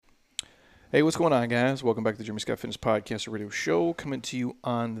Hey, what's going on, guys? Welcome back to the Jeremy Scott Fitness Podcast and Radio Show. Coming to you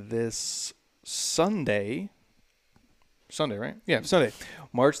on this Sunday, right? Yeah, Sunday,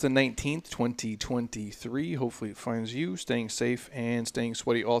 March the 19th, 2023. Hopefully it finds you staying safe and staying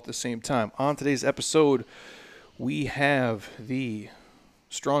sweaty all at the same time. On today's episode, we have the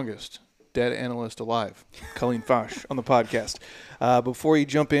strongest data analyst alive, Colleen Fotsch, on the podcast. Before you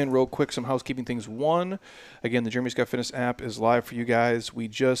jump in, real quick, some housekeeping things. One, again, the Jeremy Scott Fitness app is live for you guys. We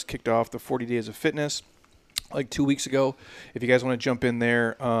just kicked off the 40 Days of Fitness like 2 weeks ago. If you guys want to jump in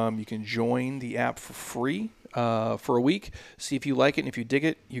there, you can join the app for free for a week. See if you like it, and if you dig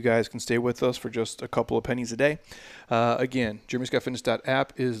it, you guys can stay with us for just a couple of pennies a day. Again,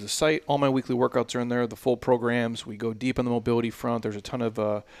 jeremyscottfitness.app is the site. All my weekly workouts are in there, the full programs. We go deep on the mobility front. There's a ton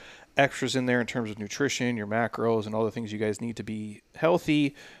of extras in there in terms of nutrition, your macros, and all the things you guys need to be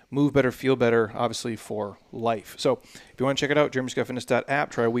healthy, move better, feel better, obviously for life. So if you want to check it out, jeremyscottfitness.app,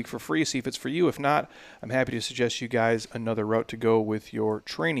 try a week for free, see if it's for you. If not, I'm happy to suggest you guys another route to go with your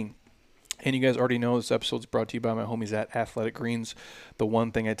training. And you guys already know this episode's brought to you by my homies at Athletic Greens, the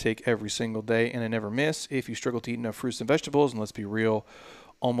one thing I take every single day and I never miss. If you struggle to eat enough fruits and vegetables, and let's be real,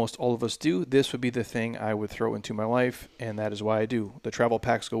 almost all of us do, this would be the thing I would throw into my life, and that is why I do. The travel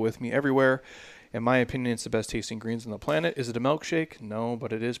packs go with me everywhere. In my opinion, it's the best tasting greens on the planet. Is it a milkshake? No,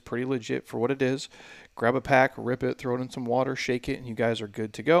 but it is pretty legit for what it is. Grab a pack, rip it, throw it in some water, shake it, and you guys are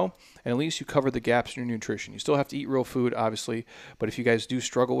good to go. And at least you cover the gaps in your nutrition. You still have to eat real food, obviously, but if you guys do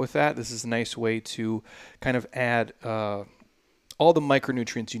struggle with that, this is a nice way to kind of add all the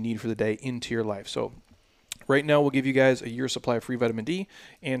micronutrients you need for the day into your life. So right now, we'll give you guys a year's supply of free vitamin D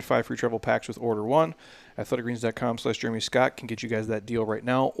and 5 free travel packs with order 1. Athleticgreens.com/Jeremy Scott can get you guys that deal right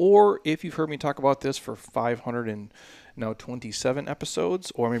now. Or if you've heard me talk about this for 527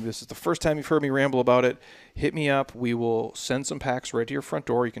 episodes, or maybe this is the first time you've heard me ramble about it, hit me up. We will send some packs right to your front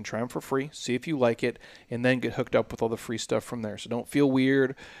door. You can try them for free, see if you like it, and then get hooked up with all the free stuff from there. So don't feel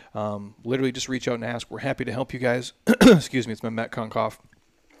weird. Literally just reach out and ask. We're happy to help you guys. Excuse me, it's my Metcon cough.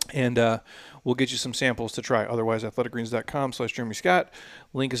 And we'll get you some samples to try. Otherwise, athleticgreens.com/Jeremy Scott.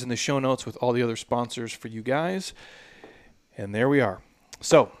 Link is in the show notes with all the other sponsors for you guys. And there we are.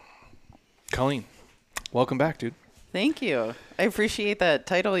 So, Colleen, welcome back, dude. Thank you. I appreciate that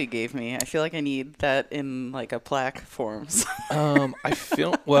title you gave me. I feel like I need that in like a plaque form. I'm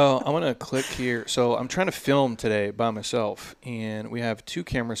going to click here. So I'm trying to film today by myself, and we have 2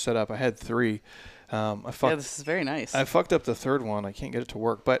 cameras set up. I had 3. This is very nice. I fucked up the third one. I can't get it to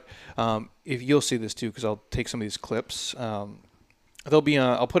work. But if you'll see this too, because I'll take some of these clips. They'll be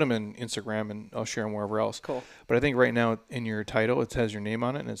I'll put them in Instagram and I'll share them wherever else. Cool. But I think right now in your title it has your name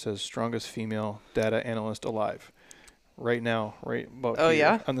on it, and it says strongest female data analyst alive. Right now, right about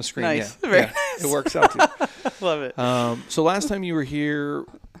here on the screen. Nice. Yeah, very nice. It works out too. Love it. So last time you were here,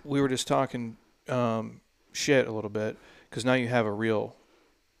 we were just talking shit a little bit, because now you have a real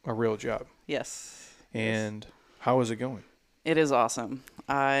job. Yes. And how is it going? It is awesome.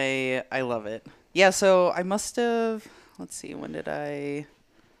 I love it. Yeah, so I must have, let's see, when did I?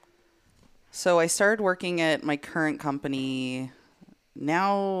 So I started working at my current company,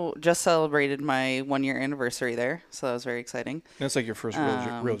 now just celebrated my 1-year anniversary there, so that was very exciting. That's like your first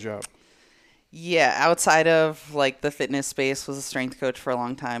real job. Yeah, outside of like the fitness space, was a strength coach for a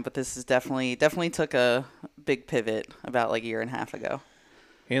long time, but this is definitely took a big pivot about like a year and a half ago.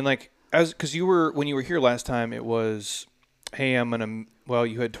 And like, because when you were here last time, it was, hey,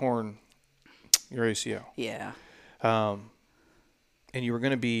 you had torn your ACL. Yeah. And you were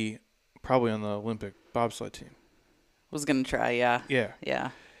going to be probably on the Olympic bobsled team. Was going to try, yeah. Yeah.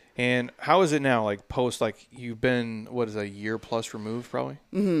 Yeah. And how is it now, like post, like you've been, a year plus removed probably?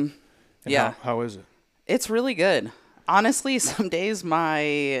 Mm-hmm. And yeah. How is it? It's really good. Honestly, some days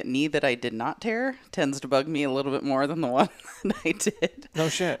my knee that I did not tear tends to bug me a little bit more than the one that I did. No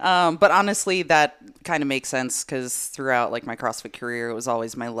shit. But honestly, that kind of makes sense, because throughout like my CrossFit career, it was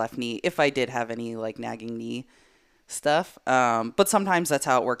always my left knee, if I did have any like nagging knee stuff. But sometimes that's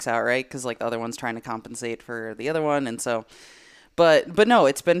how it works out, right? Because like the other one's trying to compensate for the other one. And so, but no,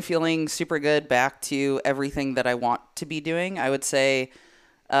 it's been feeling super good, back to everything that I want to be doing. I would say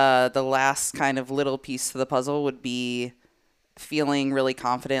the last kind of little piece to the puzzle would be feeling really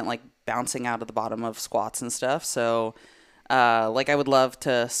confident, like bouncing out of the bottom of squats and stuff. So like I would love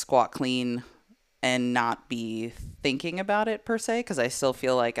to squat clean and not be thinking about it per se, because I still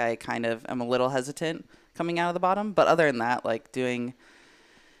feel like I kind of am a little hesitant coming out of the bottom. But other than that, like doing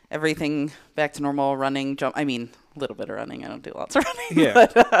everything back to normal, running, jump. I mean, a little bit of running. I don't do lots of running. Yeah.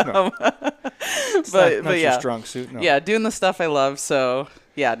 But, no. but not yeah. your strong suit. No. Yeah, doing the stuff I love. So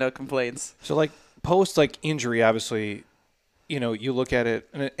yeah, no complaints. So like post like injury, obviously, you look at it,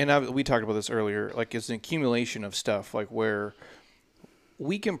 we talked about this earlier, like it's an accumulation of stuff, like where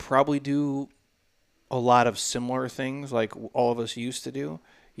we can probably do a lot of similar things like all of us used to do,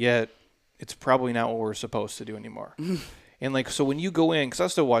 yet it's probably not what we're supposed to do anymore. And like, so when you go in, because I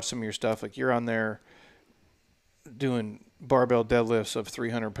still watch some of your stuff, like you're on there doing barbell deadlifts of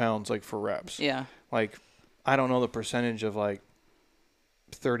 300 pounds, like for reps. Yeah. Like, I don't know the percentage of like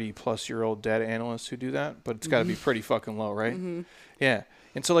 30-plus-year-old data analysts who do that, but it's got to be pretty fucking low, right? Mm-hmm. Yeah.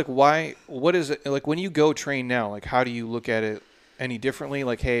 And so, like, what is it, like, when you go train now, like, how do you look at it any differently?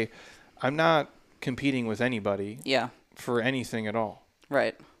 Like, hey, I'm not competing with anybody for anything at all.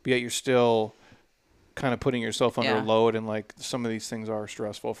 Right. But yet you're still kind of putting yourself under load, and, like, some of these things are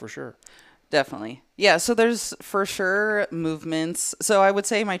stressful for sure. Definitely. Yeah, so there's for sure movements. So I would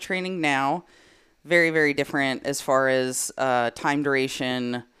say my training now, very, very different as far as time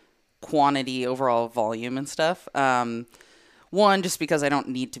duration, quantity, overall volume and stuff. One, just because I don't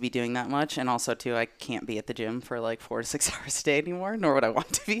need to be doing that much. And also, two, I can't be at the gym for like 4 to 6 hours a day anymore, nor would I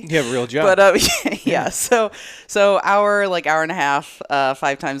want to be. You have a real job. But yeah. So hour and a half,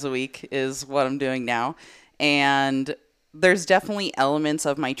 5 times a week is what I'm doing now. And there's definitely elements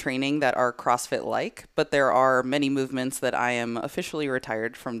of my training that are CrossFit-like, but there are many movements that I am officially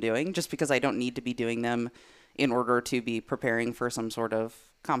retired from doing just because I don't need to be doing them in order to be preparing for some sort of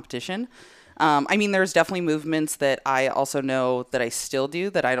competition. I mean, there's definitely movements that I also know that I still do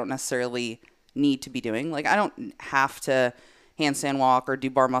that I don't necessarily need to be doing. Like, I don't have to handstand walk or do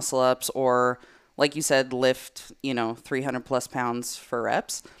bar muscle-ups or, like you said, lift, 300 plus pounds for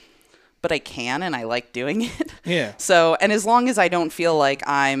reps. But I can, and I like doing it. Yeah. So, and as long as I don't feel like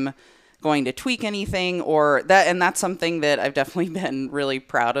I'm going to tweak anything or that, and that's something that I've definitely been really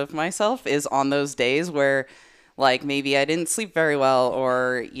proud of myself, is on those days where, like, maybe I didn't sleep very well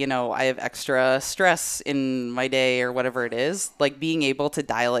or, I have extra stress in my day or whatever it is, like being able to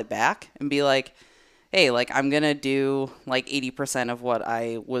dial it back and be like, hey, like, I'm going to do like 80% of what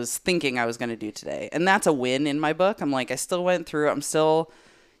I was thinking I was going to do today. And that's a win in my book. I'm like, I still went through it. I'm still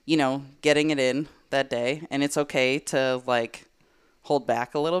getting it in that day, and it's okay to like hold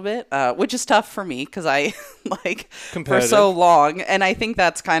back a little bit, which is tough for me because I for so long. And I think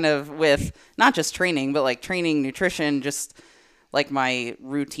that's kind of with not just training, but like training, nutrition, just like my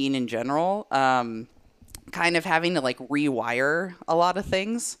routine in general, kind of having to like rewire a lot of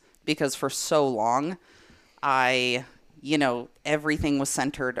things because for so long everything was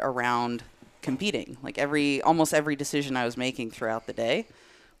centered around competing. Like almost every decision I was making throughout the day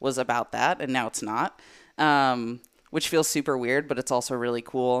was about that, and now it's not, which feels super weird, but it's also really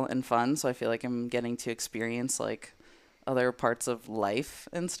cool and fun. So I feel like I'm getting to experience like other parts of life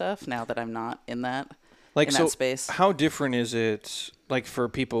and stuff now that I'm not in that space. How different is it, like, for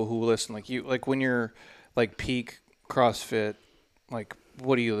people who listen, like you, like when you're like peak CrossFit, like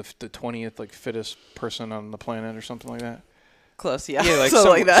what are you, the 20th like fittest person on the planet or something like that? Close, yeah. Yeah, like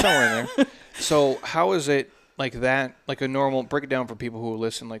like that. Somewhere in there. So how is it? Like that, like a normal, break it down for people who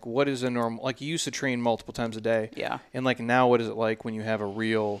listen, like what is a normal, like you used to train multiple times a day. Yeah. And like now what is it like when you have a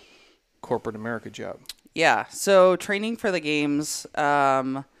real corporate America job? Yeah. So training for the games,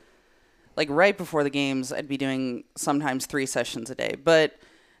 like right before the games, I'd be doing sometimes 3 sessions a day, but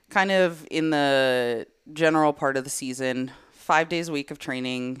kind of in the general part of the season, 5 days a week of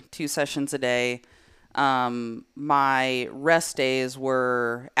training, 2 sessions a day. My rest days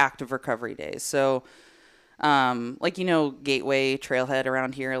were active recovery days. So, Gateway Trailhead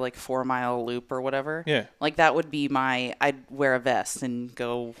around here, like 4 mile loop or whatever. Yeah. Like that would be I'd wear a vest and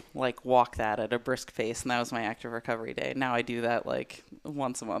go like walk that at a brisk pace. And that was my active recovery day. Now I do that like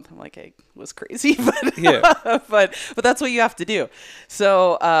once a month. I'm like, I was crazy, but, yeah. but that's what you have to do.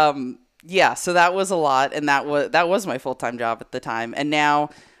 So, so that was a lot. And that was my full-time job at the time. And now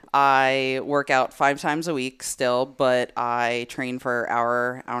I work out 5 times a week still, but I train for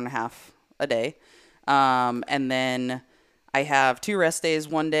hour and a half a day. And then I have 2 rest days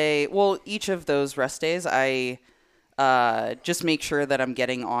one day. Well, each of those rest days, I just make sure that I'm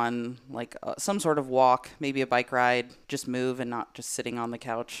getting on like some sort of walk, maybe a bike ride, just move and not just sitting on the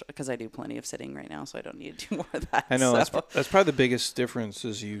couch because I do plenty of sitting right now, so I don't need to do more of that. I know that's probably the biggest difference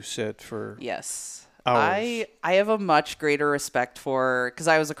is you sit for yes. hours. I have a much greater respect for, because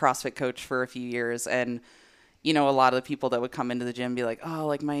I was a CrossFit coach for a few years, and a lot of the people that would come into the gym be like, oh,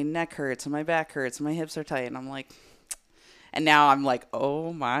 like my neck hurts and my back hurts and my hips are tight. And I'm like, and now I'm like,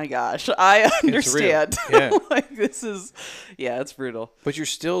 oh my gosh, I understand. Yeah. Like this is, it's brutal. But you're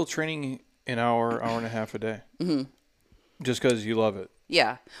still training an hour and a half a day. Mm-hmm. Just because you love it.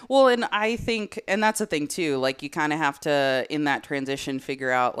 Yeah. Well, and I think, and that's the thing too, like you kind of have to, in that transition,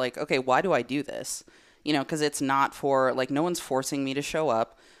 figure out like, okay, why do I do this? you know, because it's not for, like, no one's forcing me to show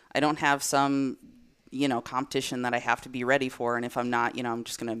up. I don't have some, you know, competition that I have to be ready for. And if I'm not, you know, I'm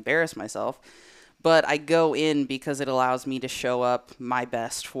just going to embarrass myself. But I go in because it allows me to show up my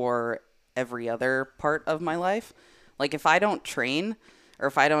best for every other part of my life. Like, if I don't train or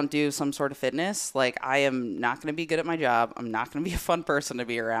if I don't do some sort of fitness, like, I am not going to be good at my job. I'm not going to be a fun person to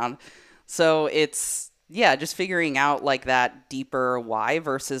be around. So it's, yeah, just figuring out, like, that deeper why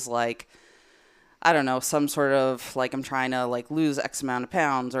versus, like, I don't know, some sort of, like, I'm trying to, like, lose X amount of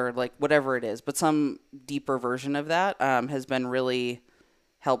pounds or, like, whatever it is. But some deeper version of that has been really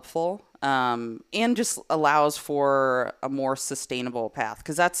helpful, and just allows for a more sustainable path.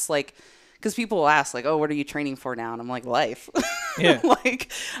 Because that's, like, because people will ask, like, oh, what are you training for now? And I'm like, life. Yeah.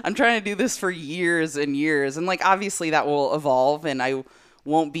 Like, I'm trying to do this for years and years. And, like, obviously that will evolve, and I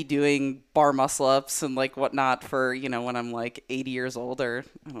won't be doing bar muscle ups and, like, whatnot for, you know, when I'm, like, 80 years old, or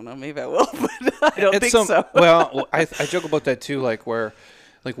I don't know, maybe I will, but I don't think so. Well, I joke about that too, like, where,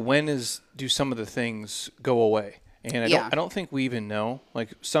 like, do some of the things go away? And I don't think we even know.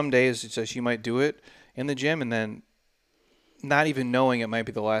 Like, some days it's just you might do it in the gym, and then not even knowing it might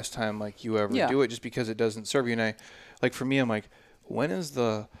be the last time, like, you ever do it, just because it doesn't serve you. And like, for me, I'm like, when is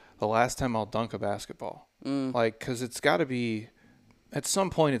the last time I'll dunk a basketball? Like, because it's got to be, at some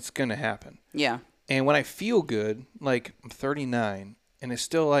point it's gonna happen. Yeah. And when I feel good, like, I'm 39, and it's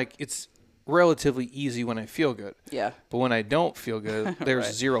still, like, it's relatively easy when I feel good. Yeah. But when I don't feel good, there's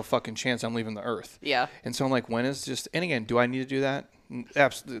Right. zero fucking chance I'm leaving the earth. Yeah. And so I'm like, when is just, and again, do I need to do that?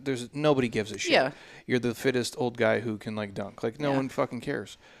 Absolutely. There's nobody gives a shit. Yeah. You're the fittest old guy who can, like, dunk. Like, no one fucking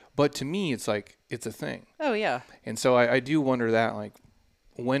cares. But to me, it's like, it's a thing. Oh, yeah. And so I do wonder that, like,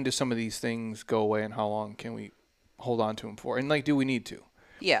 when do some of these things go away, and how long can we hold on to them for? And, like, do we need to?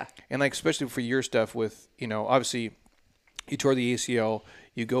 Yeah. And, like, especially for your stuff with, you know, obviously you tore the ACL,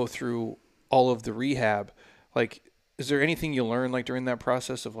 you go through all of the rehab. Like, is there anything you learn, like, during that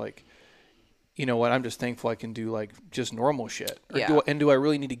process of, like, you know what, I'm just thankful I can do, like, just normal shit? Or do I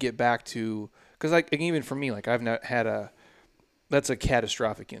really need to get back to, because, like, even for me, like, I've not had that's a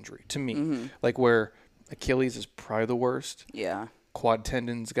catastrophic injury to me. Like, where Achilles is probably the worst. Yeah. Quad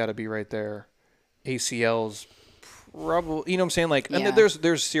tendon's got to be right there. ACL's probably, you know what I'm saying? Like, and Yeah.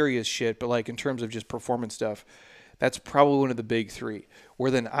 there's serious shit, but, like, in terms of just performance stuff, that's probably one of the big three.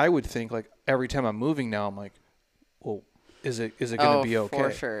 Where then I would think, like, every time I'm moving now, I'm like, well, is it going to be okay?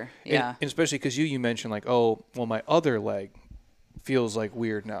 For sure. Yeah. And especially because you mentioned, like, oh, well, my other leg feels, like,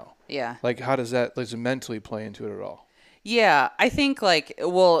 weird now. Yeah. Like, how does it mentally play into it at all? Yeah, I think, like,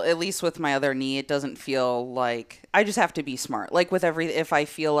 well, at least with my other knee, it doesn't feel like, I just have to be smart. Like, with if I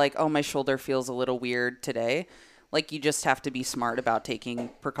feel like, oh, my shoulder feels a little weird today, like, you just have to be smart about taking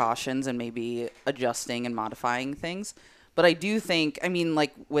precautions and maybe adjusting and modifying things. But I do think, I mean,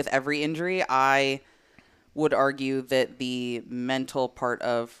 like, with every injury, I would argue that the mental part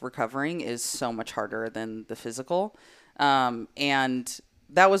of recovering is so much harder than the physical. And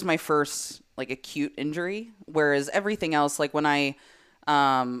that was my first, like, acute injury, whereas everything else, like, when I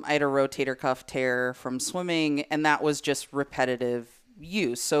had a rotator cuff tear from swimming, and that was just repetitive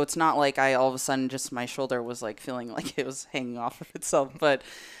use. So it's not like I all of a sudden just, my shoulder was, like, feeling like it was hanging off of itself. But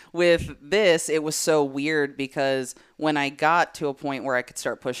with this, it was so weird because when I got to a point where I could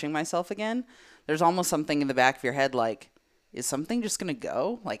start pushing myself again, there's almost something in the back of your head, like, is something just going to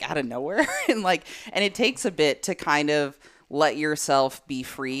go, like, out of nowhere? and it takes a bit to kind of let yourself be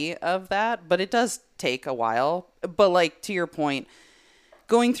free of that, but it does take a while. But, like, to your point,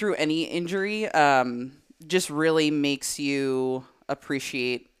 going through any injury just really makes you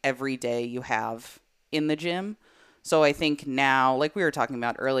appreciate every day you have in the gym. So I think now, like we were talking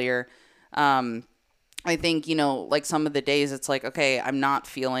about earlier, I think, you know, like, some of the days it's like, okay, I'm not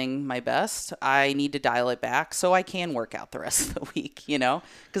feeling my best. I need to dial it back so I can work out the rest of the week, you know,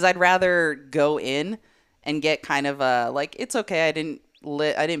 because I'd rather go in and get kind of a, like, it's okay, I didn't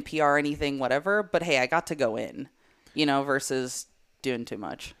PR anything, whatever, but hey, I got to go in, you know, versus doing too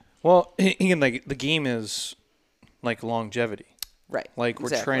much. Well, again, like, the game is, like, longevity. Right. Like, we're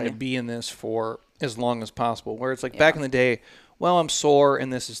exactly. trying to be in this for as long as possible. Where it's like, back in the day, well, I'm sore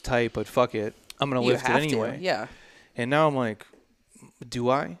and this is tight, but fuck it, I'm going to lift it anyway. Yeah. And now I'm like, do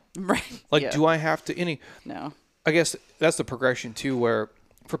I? Right. Like, do I have to? No. I guess that's the progression, too, where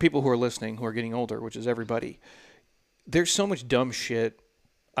for people who are listening, who are getting older, which is everybody, there's so much dumb shit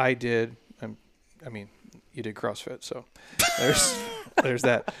I did. I mean, you did CrossFit, so there's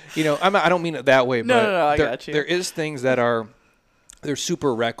that. You know, I don't mean it that way, but no, I got you. There is things that they're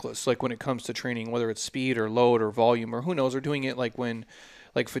super reckless, like when it comes to training, whether it's speed or load or volume or who knows, or doing it like when,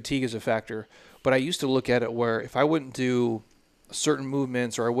 like, fatigue is a factor. But I used to look at it where if I wouldn't do certain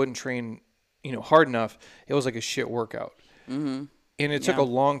movements or I wouldn't train hard enough, it was like a shit workout. Mm-hmm. And it took a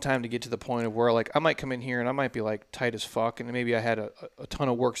long time to get to the point of where, like, I might come in here and I might be, like, tight as fuck, and maybe I had a ton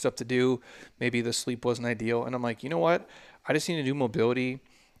of work stuff to do. Maybe the sleep wasn't ideal. And I'm like, you know what? I just need to do mobility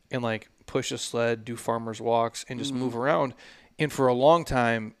and, like, push a sled, do farmer's walks, and just move around. And for a long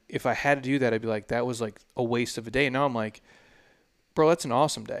time, if I had to do that, I'd be like, that was, like, a waste of a day. And now I'm like, bro, that's an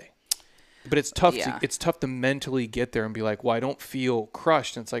awesome day. But it's tough it's tough to mentally get there and be like, well, I don't feel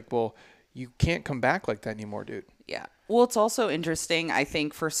crushed. And it's like, well, you can't come back like that anymore, dude. Yeah. Well, it's also interesting. I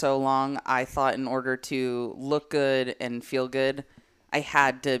think for so long, I thought in order to look good and feel good, I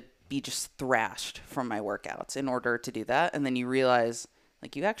had to be just thrashed from my workouts in order to do that. And then you realize,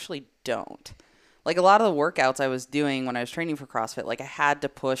 like, you actually don't. Like, a lot of the workouts I was doing when I was training for CrossFit, like, I had to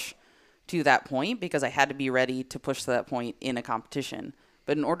push to that point because I had to be ready to push to that point in a competition.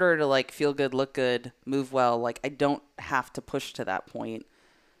 But in order to, like, feel good, look good, move well, like, I don't have to push to that point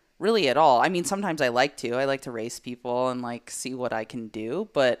really at all. I mean, sometimes I like to race people and, like, see what I can do,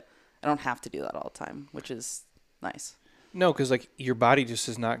 but I don't have to do that all the time, which is nice. No, because, like, your body just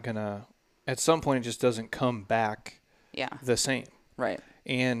is not going to, at some point, it just doesn't come back the same. Right.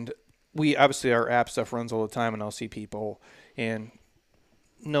 And we, obviously, our app stuff runs all the time, and I'll see people, and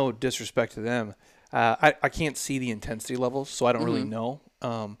no disrespect to them, I can't see the intensity levels, so I don't really know.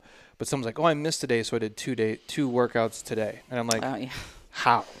 But someone's like, oh, I missed today, so I did 2 workouts today. And I'm like,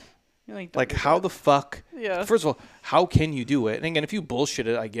 how? Like how the fuck? Yeah. First of all, how can you do it? And again, if you bullshit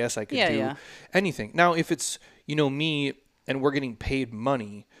it, I guess I could do anything. Now, if it's, me and we're getting paid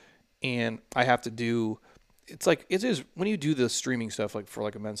money and I have to do, it's like, it is when you do the streaming stuff, like for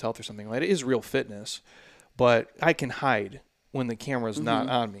like a Men's Health or something, like it is real fitness, but I can hide when the camera's not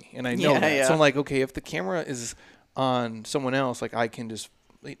on me. And I know that. Yeah. So I'm like, okay, if the camera is on someone else, like I can just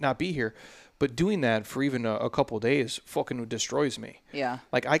not be here. But doing that for even a couple of days fucking destroys me. Yeah.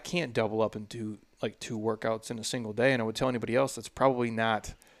 Like, I can't double up and do, like, 2 workouts in a single day. And I would tell anybody else that's probably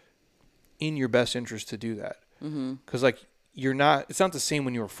not in your best interest to do that. Because, like, it's not the same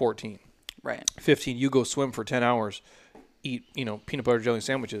when you were 14. Right. 15, you go swim for 10 hours, eat, peanut butter jelly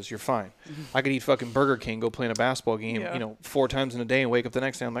sandwiches, you're fine. I could eat fucking Burger King, go play in a basketball game, 4 times in a day and wake up the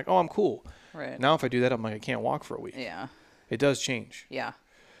next day. I'm like, oh, I'm cool. Right. Now, if I do that, I'm like, I can't walk for a week. Yeah. It does change. Yeah.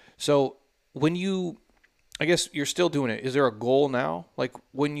 So, when I guess you're still doing it, is there a goal now? Like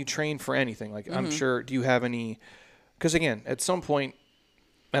when you train for anything, like I'm sure, do you have any, because again, at some point,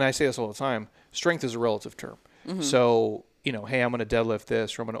 and I say this all the time, strength is a relative term. So, hey, I'm going to deadlift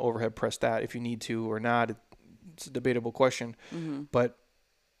this or I'm going to overhead press that if you need to or not. It's a debatable question. But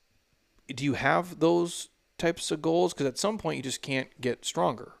do you have those types of goals? Because at some point you just can't get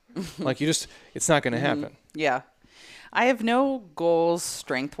stronger. Like it's not going to happen. Yeah. I have no goals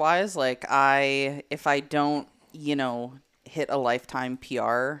strength-wise. Like, if I don't, hit a lifetime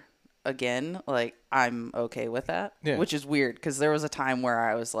PR again, like, I'm okay with that, which is weird because there was a time where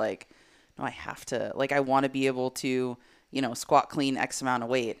I was like, no, I have to, like, I want to be able to, squat clean X amount of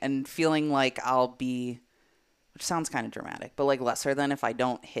weight and feeling like I'll be, which sounds kind of dramatic, but, like, lesser than if I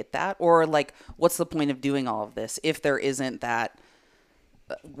don't hit that. Or, like, what's the point of doing all of this if there isn't that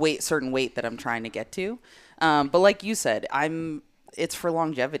certain weight that I'm trying to get to? But like you said, it's for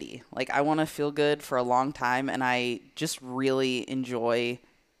longevity. Like, I want to feel good for a long time, and I just really enjoy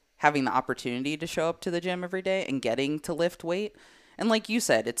having the opportunity to show up to the gym every day and getting to lift weight. And like you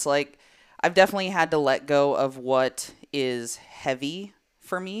said, it's like I've definitely had to let go of what is heavy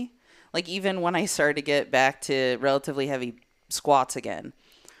for me. Like, even when I started to get back to relatively heavy squats again,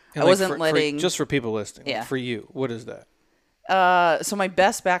 and I wasn't letting... just for people listening, for you, what is that? So my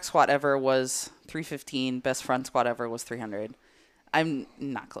best back squat ever was 315. Best front squat ever was 300. I'm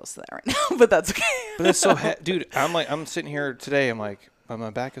not close to that right now, but that's okay. But that's so, dude. I'm sitting here today. I'm like, my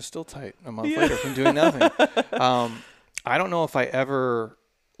back is still tight. A month later from doing nothing. I don't know if I ever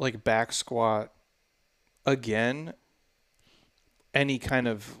like back squat again. Any kind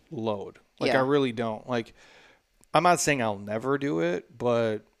of load. Like, I really don't. Like, I'm not saying I'll never do it,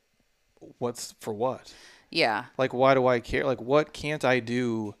 but what's for what? Yeah. Like, why do I care? Like, what can't I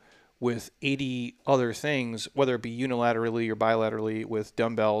do with 80 other things, whether it be unilaterally or bilaterally with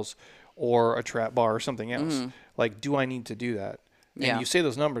dumbbells or a trap bar or something else? Like, do I need to do that? And you say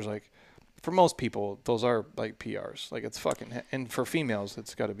those numbers, like, for most people, those are like PRs. Like, it's fucking, and for females,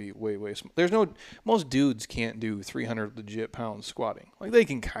 it's got to be way, way small. Most dudes can't do 300 legit pounds squatting. Like, they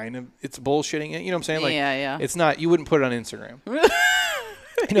can kind of, it's bullshitting it. You know what I'm saying? Like, it's not, you wouldn't put it on Instagram.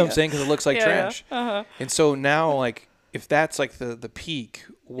 You know what I'm saying? Because it looks like trash. And so now, like, if that's like the peak,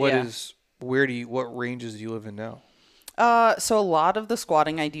 what ranges do you live in now? So a lot of the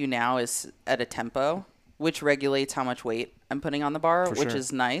squatting I do now is at a tempo, which regulates how much weight I'm putting on the bar, which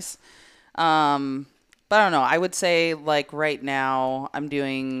is nice. But I don't know. I would say like right now I'm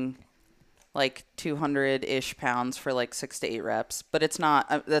doing like 200-ish pounds for like 6 to 8 reps, but it's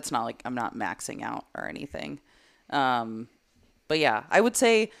not, that's not like I'm not maxing out or anything. But yeah, I would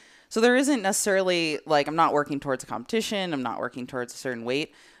say, so there isn't necessarily like, I'm not working towards a competition. I'm not working towards a certain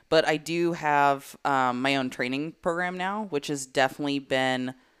weight, but I do have my own training program now, which has definitely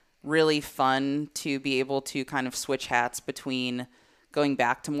been really fun to be able to kind of switch hats between going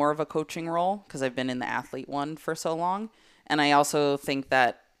back to more of a coaching role because I've been in the athlete one for so long. And I also think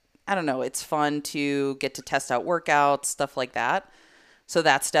that, I don't know, it's fun to get to test out workouts, stuff like that. So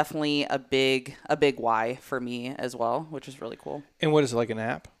that's definitely a big why for me as well, which is really cool. And what is it, like an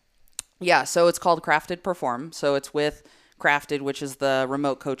app? Yeah, so it's called Crafted Perform. So it's with Crafted, which is the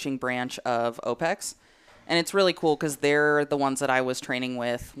remote coaching branch of OPEX. And it's really cool because they're the ones that I was training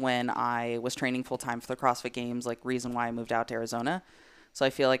with when I was training full-time for the CrossFit Games, like reason why I moved out to Arizona. So I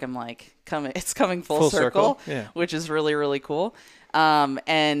feel like I'm like it's coming full circle. Yeah. Which is really, really cool.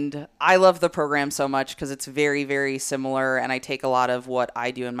 And I love the program so much because it's very, very similar. And I take a lot of what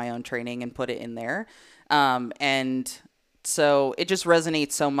I do in my own training and put it in there. And so it just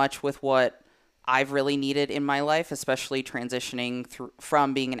resonates so much with what I've really needed in my life, especially transitioning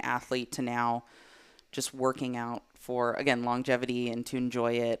from being an athlete to now just working out for, again, longevity and to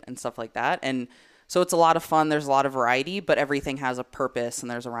enjoy it and stuff like that. And so it's a lot of fun. There's a lot of variety, but everything has a purpose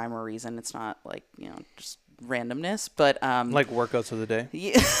and there's a rhyme or reason. It's not like, just randomness, but like workouts of the day.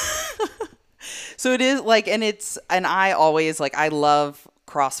 Yeah. So it is like, and I always like, I love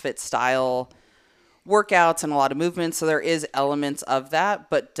CrossFit style workouts and a lot of movements. So there is elements of that,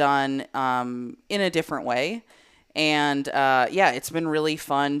 but done in a different way. And yeah, it's been really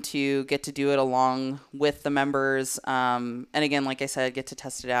fun to get to do it along with the members. And again, like I said, get to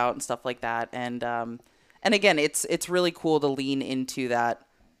test it out and stuff like that. And again, it's really cool to lean into that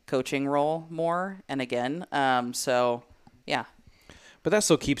coaching role more. And again, so yeah. But that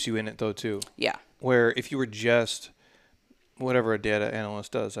still keeps you in it though too. Yeah. Where if you were just whatever a data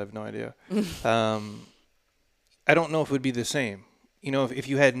analyst does, I have no idea. I don't know if it would be the same. If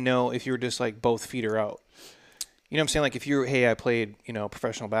you were just like both feet are out. You know what I'm saying? Like if I played,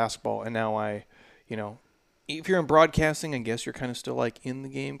 professional basketball and now if you're in broadcasting, I guess you're kind of still like in the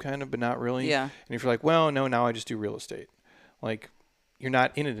game kind of, but not really. Yeah. And if you're like, well, no, now I just do real estate. Like you're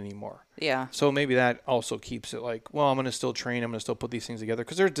not in it anymore. Yeah. So maybe that also keeps it like, well, I'm going to still train. I'm going to still put these things together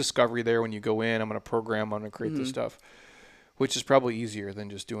because there's discovery there when you go in. I'm going to program. I'm going to create this stuff, which is probably easier than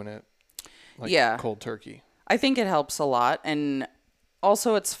just doing it like cold turkey. I think it helps a lot. And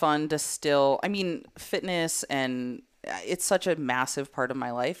also, it's fun to still, fitness, and it's such a massive part of my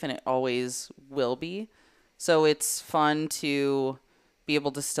life, and it always will be. So it's fun to be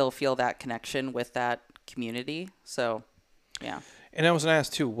able to still feel that connection with that community. So, yeah. And I was going to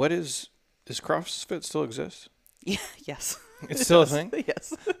ask, too, does CrossFit still exist? Yeah, yes. It's still a thing?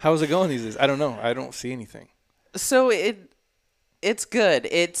 Yes. How's it going these days? I don't know. I don't see anything. So it's good.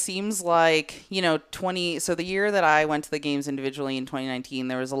 It seems like, so the year that I went to the games individually in 2019,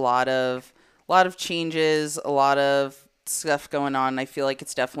 there was a lot of changes, a lot of stuff going on. I feel like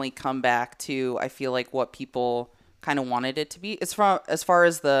it's definitely come back to, I feel like what people kind of wanted it to be. It's as far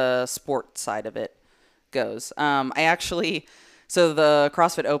as the sport side of it goes. So the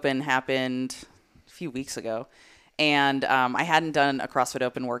CrossFit Open happened a few weeks ago, and I hadn't done a CrossFit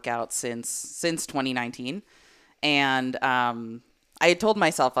Open workout since 2019. And I had told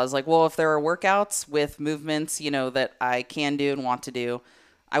myself, I was like, well, if there are workouts with movements, that I can do and want to do,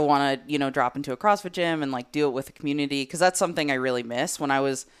 I want to, drop into a CrossFit gym and like do it with the community. Cause that's something I really miss. When I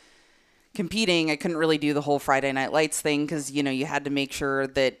was competing, I couldn't really do the whole Friday Night Lights thing. Cause you had to make sure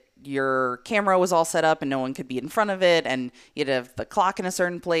that your camera was all set up and no one could be in front of it. And you'd have the clock in a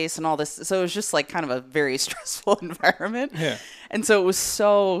certain place and all this. So it was just like kind of a very stressful environment. Yeah. And so it was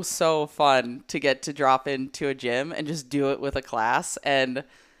so, so fun to get to drop into a gym and just do it with a class. And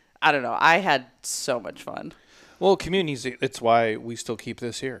I don't know, I had so much fun. Well, communities, it's why we still keep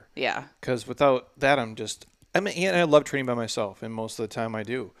this here. Yeah. Because without that, I love training by myself, and most of the time I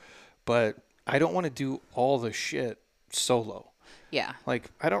do. But I don't want to do all the shit solo. Yeah. Like,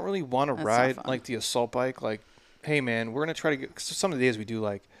 I don't really want to ride, like, the assault bike. Like, hey, man, we're going to try to get – some of the days we do,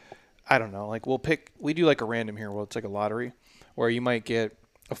 like, I don't know. Like, we do, like, a random here where it's like a lottery where you might get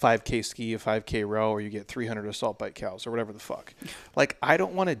a 5K ski, a 5K row, or you get 300 assault bike cows or whatever the fuck. Like, I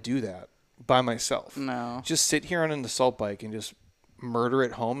don't want to do that by myself. No. Just sit here on an assault bike and just murder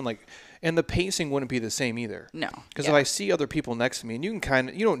at home. And the pacing wouldn't be the same either. No. Because if I see other people next to me, and you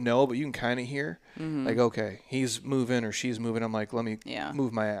don't know, but you can kind of hear, like, okay, he's moving or she's moving. I'm like, let me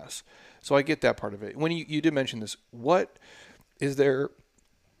move my ass. So I get that part of it. When you did mention this, what is there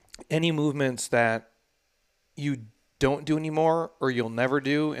Any movements that you don't do anymore or you'll never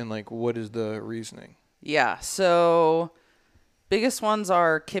do, and like what is the reasoning? Yeah. So biggest ones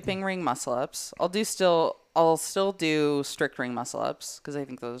are kipping ring muscle ups. I'll still do strict ring muscle ups because I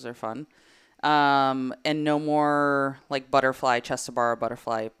think those are fun. And no more like butterfly chest to bar,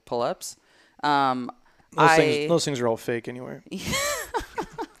 butterfly pull ups. Those things are all fake anyway.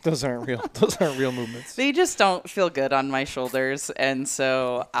 Those aren't real. Those aren't real movements. They just don't feel good on my shoulders, and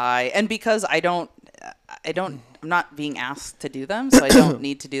so because I'm not being asked to do them, so I don't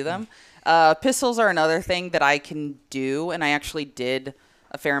need to do them. Pistols are another thing that I can do, and I actually did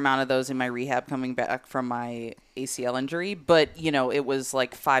a fair amount of those in my rehab coming back from my ACL injury, but it was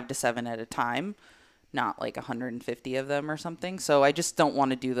like 5 to 7 at a time, not like 150 of them or something. So I just don't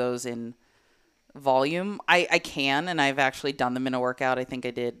want to do those in volume. I can, and I've actually done them in a workout. I think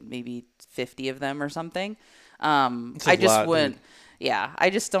I did maybe 50 of them or something. I just wouldn't. Yeah, I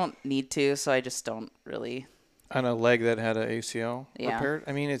just don't need to, so I just don't really. On a leg that had an ACL repaired?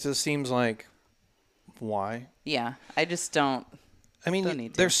 I mean, it just seems like, why? Yeah, I just don't. I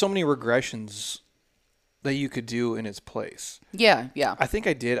mean, there's so many regressions that you could do in its place. Yeah. I think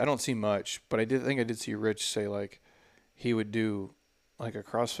I did. I don't see much, but I did see Rich say, like, he would do, like, a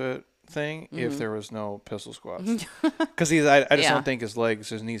CrossFit thing if there was no pistol squats. Because I just don't think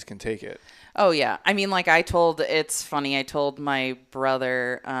his knees can take it. Oh, yeah. I mean, like it's funny. I told my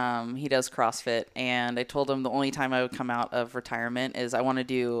brother, he does CrossFit, and I told him the only time I would come out of retirement is I want to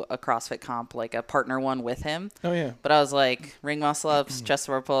do a CrossFit comp, like a partner one with him. Oh, yeah. But I was like, ring muscle ups, chest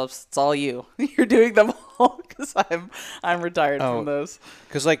to bar pull ups, it's all you. You're doing them all because I'm retired from those.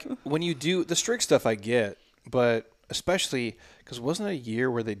 Because, like, when you do the strict stuff, I get, but especially because wasn't it a year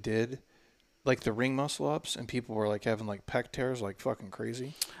where they did like the ring muscle ups and people were like having like pec tears like fucking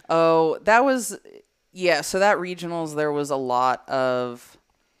crazy? Oh, that was, yeah. So that regionals, there was a lot of,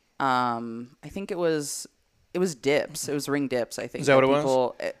 I think it was dips. It was ring dips, I think. Is that what it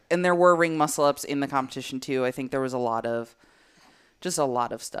was? And there were ring muscle ups in the competition too. I think there was a lot of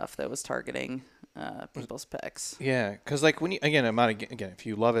stuff that was targeting people's pecs. Yeah, because like when you, again, if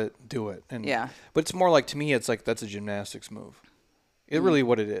you love it, do it. And yeah. But it's more like, to me, it's like that's a gymnastics move. It's really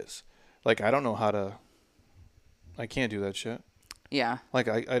what it is. Like, I don't know how to. I can't do that shit. Yeah. Like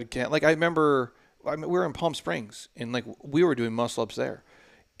I can't. Like I remember, we were in Palm Springs and like we were doing muscle ups there,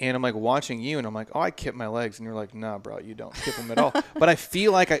 and I'm like watching you and I'm like, oh, I kip my legs, and you're like, nah, bro, you don't kip them at all. But I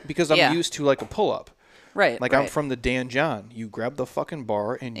feel like because I'm used to like a pull up. Right. Like I'm from the Dan John. You grab the fucking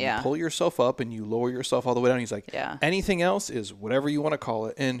bar and you pull yourself up and you lower yourself all the way down. He's like, anything else is whatever you want to call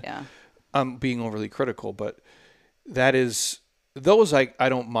it. And I'm being overly critical, but that is. Those I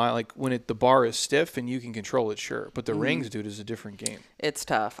don't mind, like when the bar is stiff and you can control it, sure. But the rings, dude, is a different game. It's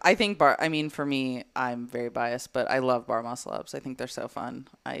tough. I think for me, I'm very biased, but I love bar muscle ups. I think they're so fun.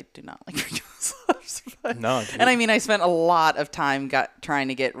 I do not like ring muscle ups. No, dude. And I mean, I spent a lot of time trying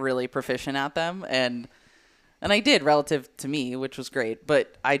to get really proficient at them, and I did relative to me, which was great.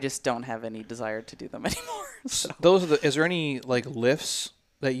 But I just don't have any desire to do them anymore. So. Is there any like lifts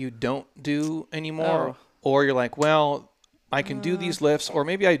that you don't do anymore, or you're like, well, I can do these lifts, or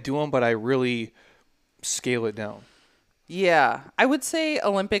maybe I do them, but I really scale it down? Yeah. I would say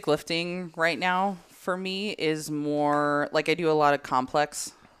Olympic lifting right now for me is more like I do a lot of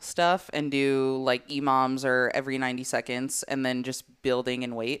complex stuff and do like EMOMs or every 90 seconds and then just building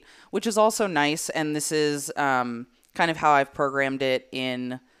in weight, which is also nice. And this is kind of how I've programmed it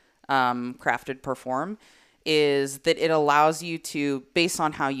in Crafted Perform, is that it allows you to, based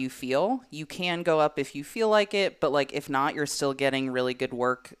on how you feel, you can go up if you feel like it, but like if not, you're still getting really good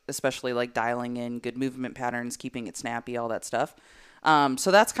work, especially like dialing in good movement patterns, keeping it snappy, all that stuff. So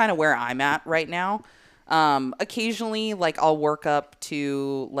that's kind of where I'm at right now. Occasionally, like I'll work up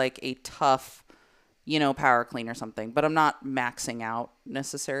to like a tough, power clean or something, but I'm not maxing out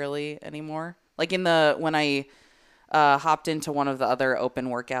necessarily anymore. Like when I hopped into one of the other open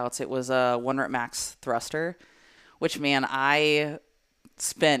workouts, it was a 1 rep max thruster, which, man, I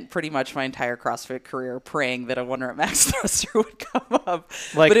spent pretty much my entire CrossFit career praying that a 1 rep max thruster would come up.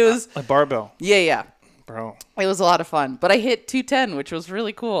 Like, but it was a barbell. Yeah. Bro. It was a lot of fun. But I hit 210, which was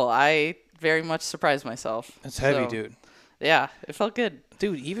really cool. I very much surprised myself. It's heavy, dude. Yeah, it felt good.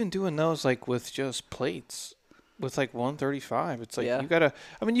 Dude, even doing those like with just plates, with like 135, it's like you gotta.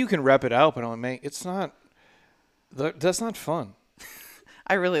 I mean, you can rep it out, but it's not. That's not fun.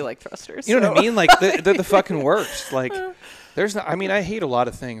 I really like thrusters. You know what I mean? Like they're the fucking worst. Like there's not. I mean, I hate a lot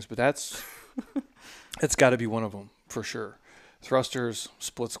of things, but it's got to be one of them for sure. Thrusters,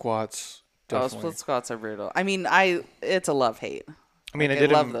 split squats. Definitely. Split squats are brutal. I mean, it's a love hate. I mean, I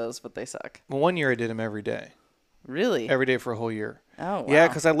love those, but they suck. Well, one year I did them every day. Really? Every day for a whole year. Oh, wow. Yeah,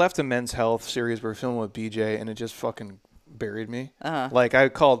 because I left a Men's Health series we were filming with BJ, and it just fucking buried me. Uh-huh. Like, I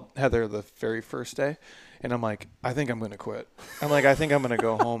called Heather the very first day, and I'm like, I think I'm going to quit. I'm like, I think I'm going to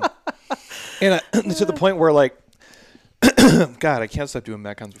go home. And to the point where, like, God, I can't stop doing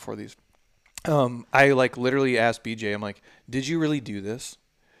Metcons before these. I, like, literally asked BJ, I'm like, did you really do this?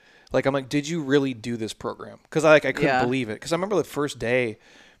 Like, I'm like, did you really do this program? Because I couldn't believe it. Because I remember the first day,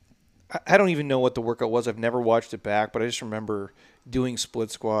 I don't even know what the workout was. I've never watched it back, but I just remember doing split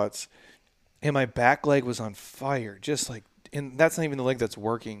squats, and my back leg was on fire. Just like, and that's not even the leg that's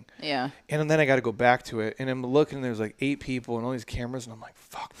working. Yeah. And then I got to go back to it, and I'm looking, and there's like 8 people and all these cameras, and I'm like,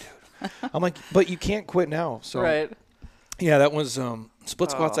 fuck, dude. I'm like, but you can't quit now. So, Right. yeah, that was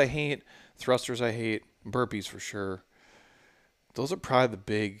split squats I hate, thrusters I hate, burpees for sure. Those are probably the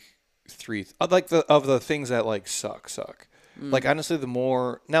big 3, like the things that like suck. Like, honestly, the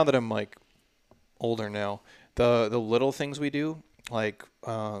more, now that I'm like older now, the little things we do, like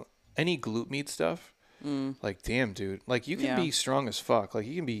any glute med stuff, like, damn, dude, like, you can be strong as fuck. Like,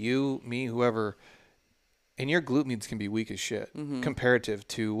 you can be you, me, whoever, and your glute meds can be weak as shit comparative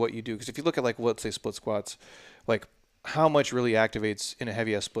to what you do. Because if you look at, like, let's say split squats, like, how much really activates in a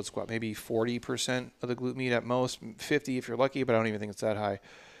heavy ass split squat? Maybe 40% of the glute med at most, 50 if you're lucky, but I don't even think it's that high.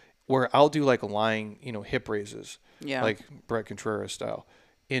 Where I'll do like lying, hip raises, like Brett Contreras style.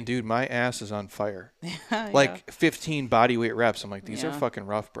 And dude, my ass is on fire. Like 15 body weight reps. I'm like, these are fucking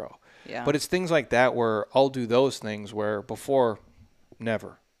rough, bro. Yeah. But it's things like that where I'll do those things where before,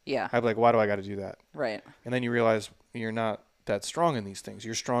 never. Yeah. I'd be like, why do I got to do that? Right. And then you realize you're not that strong in these things.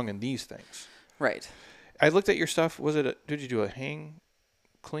 You're strong in these things. Right. I looked at your stuff. Did you do a hang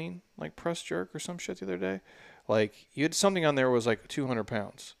clean, like press jerk or some shit the other day? Like, you had something on there was like 200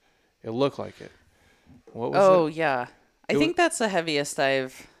 pounds. It looked like it. What was it? Oh, yeah. I think that's the heaviest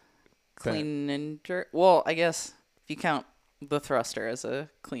I've cleaned and jerk. Well, I guess if you count the thruster as a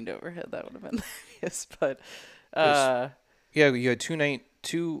cleaned overhead, that would have been the heaviest. But, yeah, you had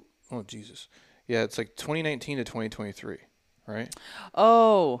oh, Jesus. Yeah, it's like 2019 to 2023, right?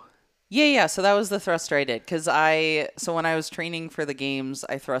 Oh, yeah. So that was the thruster I did. So when I was training for the games,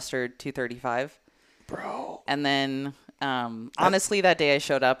 I thrustered 235. Bro. And then, honestly, that day I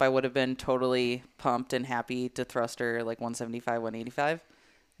showed up, I would have been totally pumped and happy to thruster like 175, 185.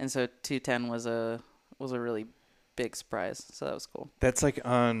 And so 210 was a really big surprise. So that was cool. That's like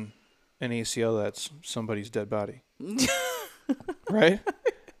on an ACL that's somebody's dead body. Right?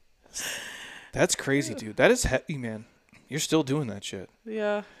 That's crazy, dude. That is heavy, man. You're still doing that shit.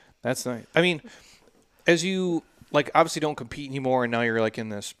 Yeah. That's nice. I mean, as you, like, obviously don't compete anymore, and now you're, like, in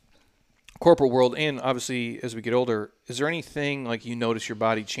this corporate world, and obviously as we get older, is there anything, like, you notice your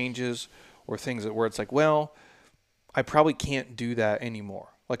body changes or things where it's like, well, I probably can't do that anymore?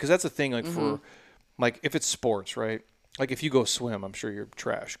 Like, because that's the thing, like, for, like, if it's sports, right? Like, if you go swim, I'm sure you're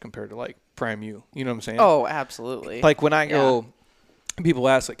trash compared to, like, prime you. You know what I'm saying? Oh, absolutely. Like, when I go, people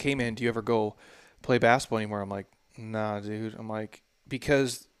ask, like, hey, man, do you ever go play basketball anymore? I'm like, nah, dude. I'm like,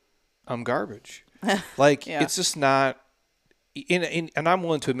 because I'm garbage. Like, it's just not, and I'm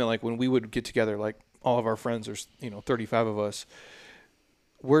willing to admit, like, when we would get together, like, all of our friends, there's, 35 of us,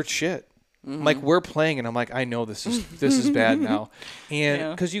 we're shit. Like, we're playing, and I'm like, I know this is bad now.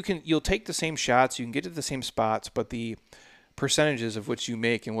 And because you'll take the same shots, you can get to the same spots, but the percentages of which you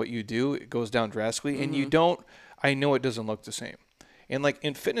make and what you do, it goes down drastically. And I know it doesn't look the same. And, like,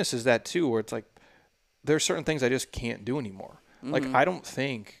 in fitness is that too, where it's like, there's certain things I just can't do anymore. Like, I don't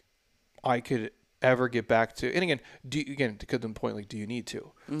think I could ever get back to, and again, to the point, like, do you need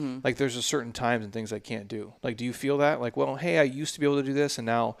to? Like, there's a certain times and things I can't do. Like, do you feel that? Like, well, hey, I used to be able to do this, and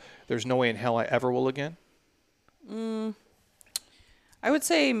now there's no way in hell I ever will again? I would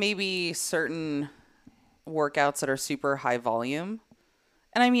say maybe certain workouts that are super high volume.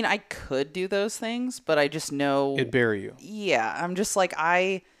 And I mean, I could do those things, but I just know It'd bury you. Yeah, I'm just like,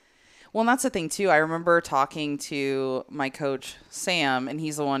 well, and that's the thing too. I remember talking to my coach, Sam, and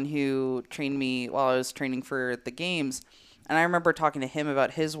he's the one who trained me while I was training for the games. And I remember talking to him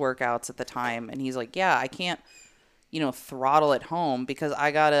about his workouts at the time. And he's like, yeah, I can't, throttle at home because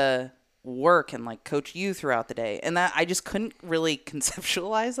I got to work and like coach you throughout the day. And that I just couldn't really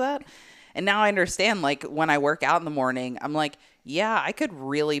conceptualize that. And now I understand, like, when I work out in the morning, I'm like, yeah, I could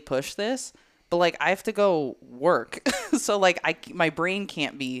really push this, but like I have to go work. So like my brain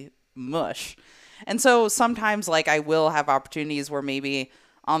can't be mush. And so sometimes like I will have opportunities where maybe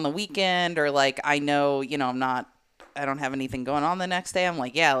on the weekend or like I know, I don't have anything going on the next day. I'm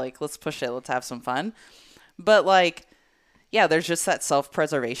like, yeah, like let's push it. Let's have some fun. But like, yeah, there's just that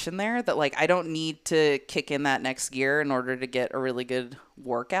self-preservation there that like I don't need to kick in that next gear in order to get a really good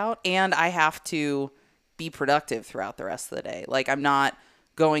workout. And I have to be productive throughout the rest of the day. Like I'm not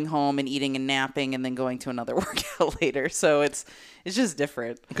going home and eating and napping and then going to another workout later. So it's just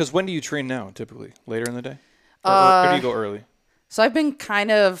different. Because when do you train now, typically? Later in the day? Or do you go early? So I've been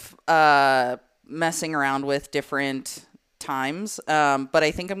kind of messing around with different times, but I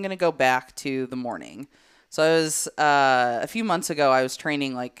think I'm going to go back to the morning. So I was, a few months ago, I was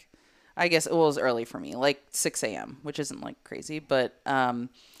training like, I guess it was early for me, like 6 a.m., which isn't like crazy, but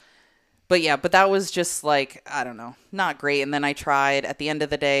yeah, but that was just like, I don't know, not great. And then I tried at the end of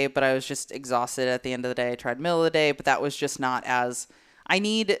the day, but I was just exhausted at the end of the day. I tried middle of the day, but that was just not as, I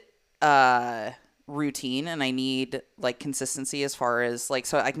need routine and I need like consistency as far as like,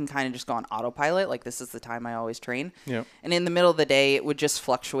 so I can kind of just go on autopilot. Like this is the time I always train. Yeah. And in the middle of the day, it would just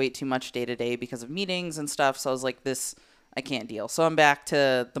fluctuate too much day to day because of meetings and stuff. So I was like, this, I can't deal. So I'm back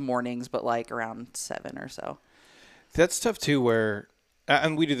to the mornings, but like around 7 or so. That's tough too, where,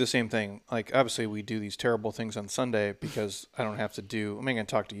 and we do the same thing. Like, obviously, we do these terrible things on Sunday because I don't have to do, I'm going to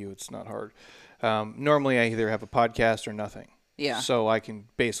talk to you. It's not hard. Normally, I either have a podcast or nothing. Yeah. So I can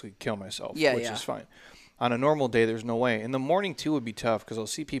basically kill myself, which is fine. On a normal day, there's no way. In the morning, too, would be tough because I'll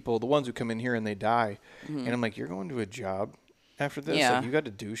see people, the ones who come in here and they die. And I'm like, you're going to a job after this? Yeah. Like, you got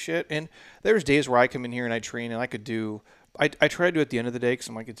to do shit. And there's days where I come in here and I train and I could do, I try to do it at the end of the day because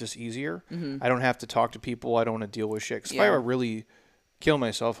I'm like, it's just easier. I don't have to talk to people. I don't want to deal with shit. Because if I really kill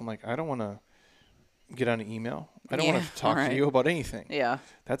myself, I'm like, I don't want to get on an email. I don't want to talk to you about anything. Yeah.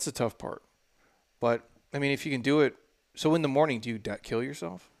 That's the tough part. But, I mean, if you can do it. So in the morning, do you kill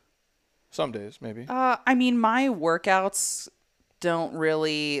yourself? Some days, maybe. I mean, my workouts don't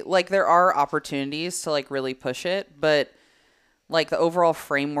really, like, there are opportunities to, like, really push it, but, like, the overall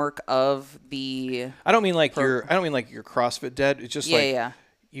framework of the... I don't mean like your CrossFit dead. It's just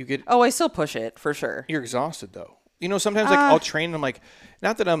you get... Oh, I still push it, for sure. You're exhausted, though. You know, sometimes, like, I'll train and I'm like,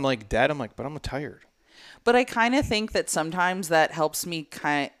 not that I'm, like, dead. I'm like, but I'm tired. But I kind of think that sometimes that helps me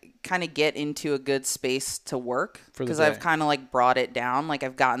kind of get into a good space to work because I've kind of like brought it down. Like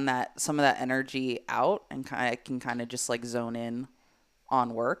I've gotten some of that energy out and I can kind of just like zone in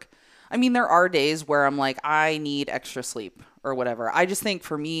on work. I mean, there are days where I'm like, I need extra sleep or whatever. I just think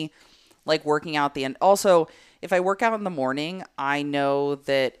for me, like working out the end. Also, if I work out in the morning, I know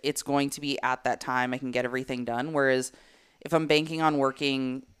that it's going to be at that time I can get everything done. Whereas if I'm banking on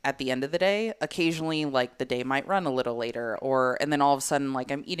working at the end of the day, occasionally like the day might run a little later and then all of a sudden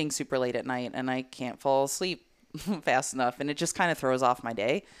like I'm eating super late at night and I can't fall asleep fast enough and it just kind of throws off my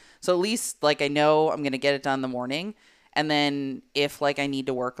day. So at least like I know I'm going to get it done in the morning. And then if like I need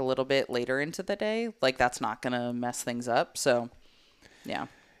to work a little bit later into the day, like that's not going to mess things up. So yeah.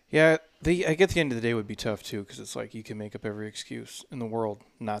 Yeah. I get the end of the day would be tough too. Cause it's like you can make up every excuse in the world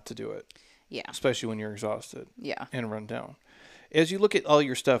not to do it. Yeah. Especially when you're exhausted. Yeah. And run down. As you look at all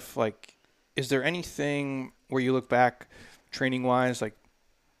your stuff, like, is there anything where you look back training-wise, like,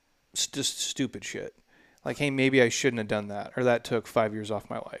 just stupid shit? Like, hey, maybe I shouldn't have done that, or that took 5 years off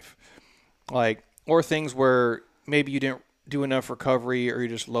my life. Like, or things where maybe you didn't do enough recovery or you're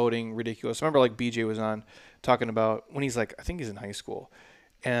just loading ridiculous. I remember, like, BJ was on talking about when he's, like, I think he's in high school,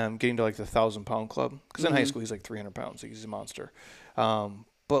 and getting to, like, the 1,000-pound club. Because in high school, he's, like, 300 pounds. Like, he's a monster.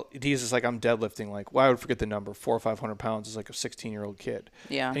 But he's just like, I'm deadlifting. Like, well, I would forget the number. 400 or 500 pounds is like a 16-year-old kid.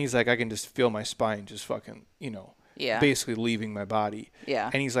 Yeah. And he's like, I can just feel my spine just fucking, basically leaving my body. Yeah.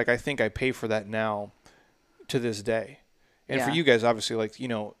 And he's like, I think I pay for that now to this day. And for you guys, obviously, like,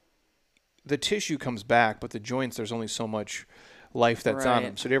 the tissue comes back, but the joints, there's only so much life that's on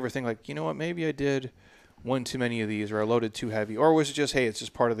them. So do you ever think like, you know what, maybe I did one too many of these or I loaded too heavy? Or was it just, hey, it's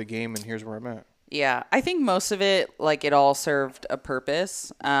just part of the game and here's where I'm at? Yeah, I think most of it, like, it all served a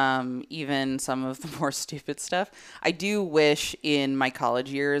purpose, even some of the more stupid stuff. I do wish in my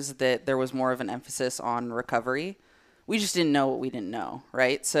college years that there was more of an emphasis on recovery. We just didn't know what we didn't know,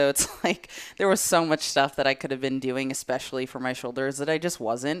 right? So it's like there was so much stuff that I could have been doing, especially for my shoulders, that I just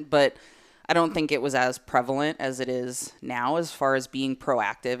wasn't. But I don't think it was as prevalent as it is now as far as being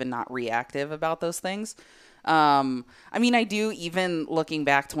proactive and not reactive about those things. I mean, I do, even looking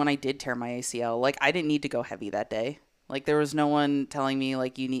back to when I did tear my ACL, like I didn't need to go heavy that day. Like there was no one telling me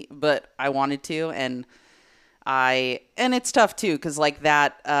like but I wanted to. And it's tough too. Cause like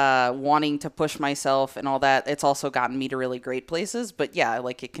that, wanting to push myself and all that, it's also gotten me to really great places, but yeah,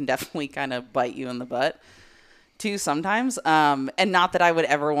 like it can definitely kind of bite you in the butt too sometimes. And not that I would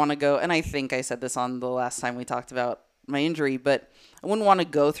ever want to go. And I think I said this on the last time we talked about my injury, but I wouldn't want to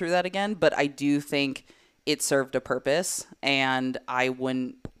go through that again. But I do think it served a purpose, and I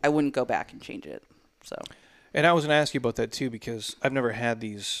wouldn't go back and change it. So, and I was going to ask you about that too, because I've never had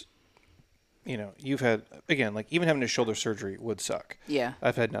these, you've had, again, like even having a shoulder surgery would suck. Yeah.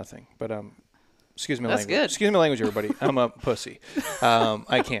 I've had nothing, but, Excuse me, That's language. good. Excuse me, language, everybody. I'm a pussy.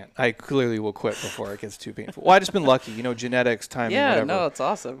 I can't. I clearly will quit before it gets too painful. Well, I just been lucky, genetics, timing, Yeah, whatever. no, it's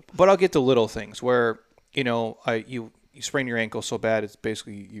awesome. But I'll get to little things where, you sprain your ankle so bad, it's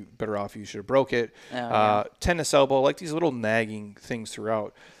basically you better off. You should have broke it. Tennis elbow, like these little nagging things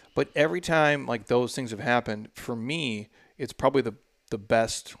throughout. But every time like those things have happened, for me, it's probably the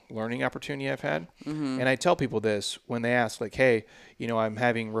best learning opportunity I've had. And I tell people this when they ask, like, hey, I'm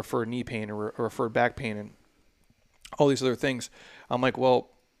having referred knee pain or referred back pain and all these other things. I'm like, well,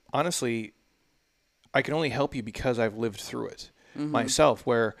 honestly, I can only help you because I've lived through it myself,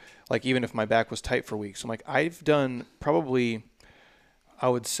 where like, even if my back was tight for weeks, I'm like, I've done probably, I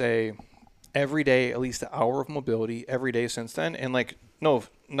would say every day, at least an hour of mobility every day since then. And like, no,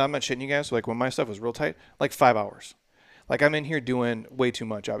 I'm not shitting you guys. Like when my stuff was real tight, like 5 hours. Like I'm in here doing way too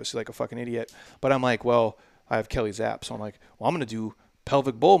much, obviously, like a fucking idiot. But I'm like, well, I have Kelly's app. So I'm like, well, I'm going to do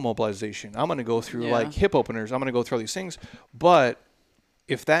pelvic bowl mobilization. I'm going to go through like hip openers. I'm going to go through all these things. But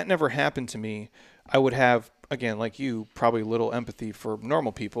if that never happened to me, I would have, again, like you, probably little empathy for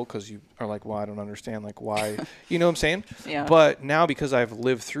normal people because you are like, well, I don't understand like why, you know what I'm saying? Yeah. But now because I've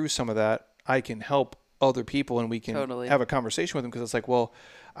lived through some of that, I can help other people and we can have a conversation with them because it's like, well,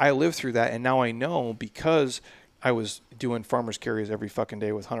 I lived through that and now I know because I was doing farmer's carries every fucking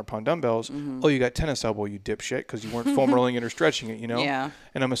day with 100-pound dumbbells. Oh, you got tennis elbow, you dipshit, because you weren't foam rolling it or stretching it, Yeah.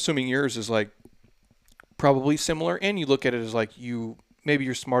 And I'm assuming yours is like probably similar. And you look at it as like maybe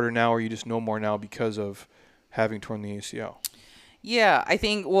you're smarter now or you just know more now because of having torn the ACL. Yeah, I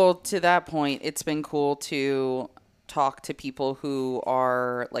think, well, to that point, it's been cool to talk to people who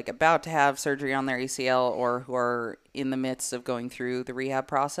are like about to have surgery on their ACL or who are in the midst of going through the rehab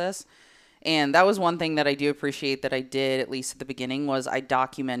process. And that was one thing that I do appreciate that I did, at least at the beginning, was I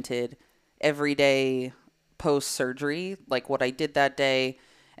documented every day post-surgery, like what I did that day.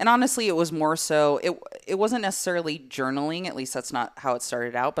 And honestly, it was more so, it wasn't necessarily journaling, at least that's not how it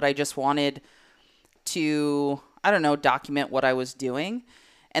started out, but I just wanted to, I don't know, document what I was doing.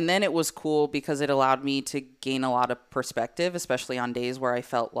 And then it was cool because it allowed me to gain a lot of perspective, especially on days where I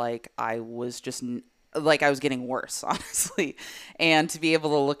felt like I was just like I was getting worse, honestly. And to be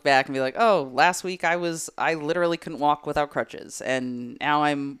able to look back and be like, oh, last week I literally couldn't walk without crutches and now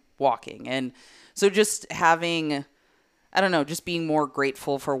I'm walking. And so just having, I don't know, just being more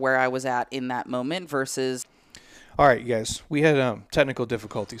grateful for where I was at in that moment versus. All right, you guys, we had technical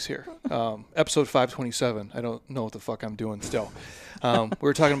difficulties here. Episode 527. I don't know what the fuck I'm doing still. We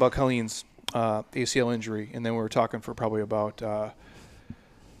were talking about Colleen's ACL injury, and then we were talking for probably about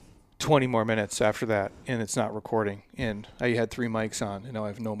 20 more minutes after that, and it's not recording. And I had 3 mics on, and now I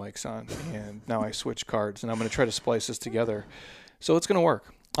have no mics on. And now I switch cards, and I'm going to try to splice this together. So it's going to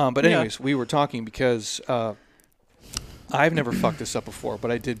work. But anyways, we were talking because I've never fucked this up before,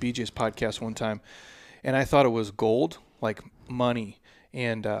 but I did BJ's podcast one time, and I thought it was gold, like money,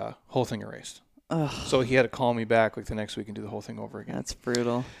 and whole thing erased. Ugh. So he had to call me back like the next week and do the whole thing over again. That's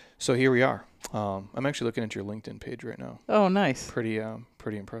brutal. So here we are. I'm actually looking at your LinkedIn page right now. Oh, nice. Pretty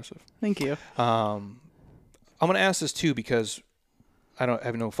impressive. Thank you. I'm going to ask this too because I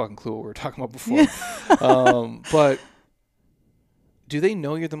have no fucking clue what we were talking about before. But do they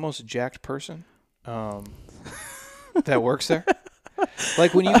know you're the most jacked person that works there?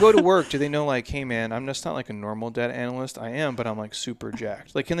 Like when you go to work, do they know like, hey man, I'm just not like a normal data analyst. I am, but I'm like super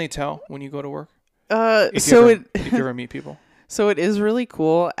jacked. Like, can they tell when you go to work? If you ever meet people? So it is really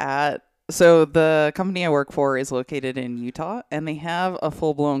cool so the company I work for is located in Utah and they have a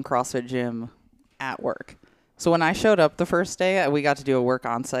full-blown CrossFit gym at work. So when I showed up the first day, we got to do a work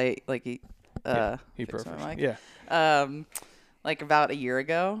on site, like, perfect. Yeah. Like about a year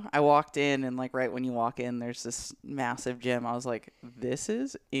ago, I walked in and like right when you walk in, there's this massive gym. I was like, this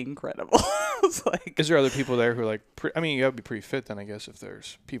is incredible. It's like, is there other people there who are like, you gotta be pretty fit then, I guess, if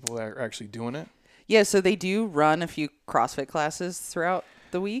there's people that are actually doing it. Yeah, so they do run a few CrossFit classes throughout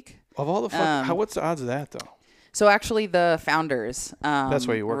the week. Of all the fuck, what's the odds of that though? So actually, the founders, that's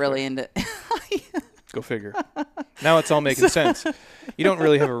why you work really there. into. Go figure. Now it's all making sense. You don't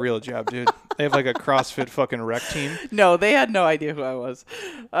really have a real job, dude. They have like a CrossFit fucking rec team. No, they had no idea who I was.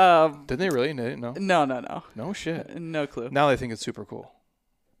 Did they really? They didn't know? No. No shit. No clue. Now they think it's super cool.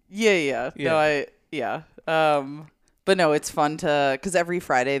 Yeah. No, but no, it's fun because every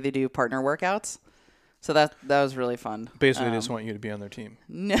Friday they do partner workouts. So that was really fun. Basically, they just want you to be on their team.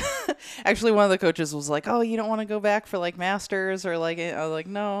 No, actually, one of the coaches was like, "Oh, you don't want to go back for like masters or like?" I was like,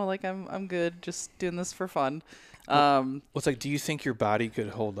 "No, like I'm good, just doing this for fun." It's like, do you think your body could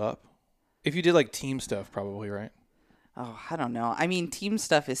hold up if you did like team stuff? Probably, right? Oh, I don't know. I mean, team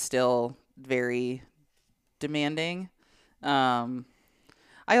stuff is still very demanding. I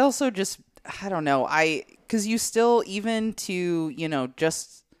also just I don't know. Because you still, even to,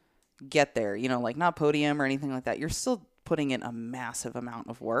 just get there, like not podium or anything like that, you're still putting in a massive amount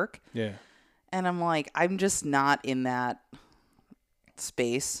of work. Yeah. And I'm like, I'm just not in that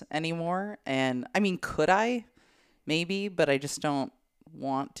space anymore. And I mean, could I? Maybe, but I just don't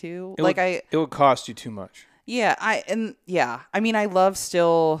want to. It would cost you too much. Yeah, I mean, I love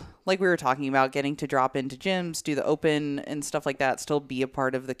still, like we were talking about, getting to drop into gyms, do the open and stuff like that, still be a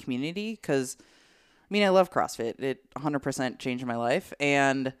part of the community, because, I mean, I love CrossFit. It 100% changed my life,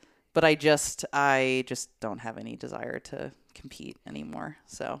 but I just don't have any desire to compete anymore,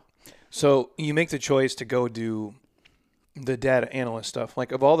 so. So you make the choice to go do the data analyst stuff.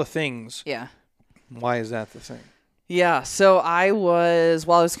 Like, of all the things, yeah. Why is that the thing? Yeah, so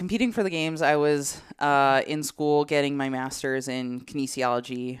while I was competing for the games, I was in school getting my master's in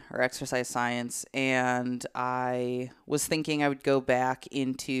kinesiology or exercise science, and I was thinking I would go back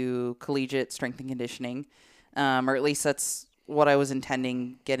into collegiate strength and conditioning, or at least that's what I was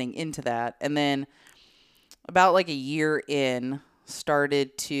intending, getting into that. And then about like a year in,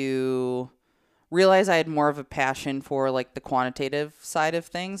 started to realize I had more of a passion for like the quantitative side of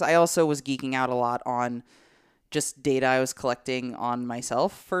things. I also was geeking out a lot on just data I was collecting on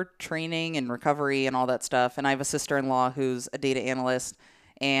myself for training and recovery and all that stuff. And I have a sister-in-law who's a data analyst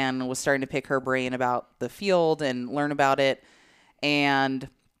and was starting to pick her brain about the field and learn about it. And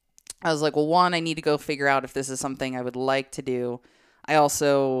I was like, well, one, I need to go figure out if this is something I would like to do. I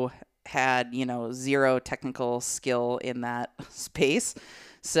also had, zero technical skill in that space.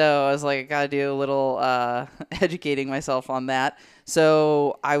 So I was like, I got to do a little educating myself on that.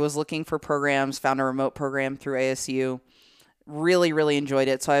 So I was looking for programs, found a remote program through ASU, really, really enjoyed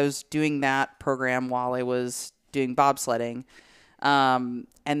it. So I was doing that program while I was doing bobsledding.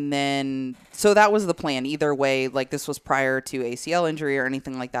 And then, so that was the plan. Either way, like this was prior to ACL injury or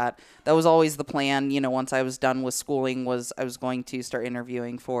anything like that. That was always the plan. Once I was done with schooling, I was going to start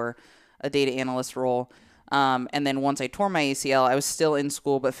interviewing for a data analyst role. And then once I tore my ACL, I was still in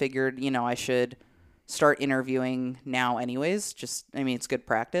school, but figured, I should start interviewing now anyways. It's good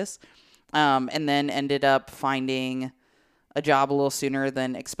practice. And then ended up finding a job a little sooner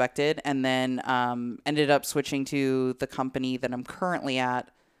than expected. And then ended up switching to the company that I'm currently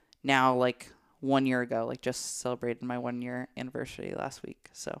at now, like 1 year ago, like just celebrated my 1 year anniversary last week.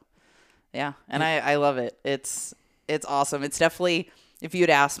 So yeah. And I love it. It's awesome. It's definitely, if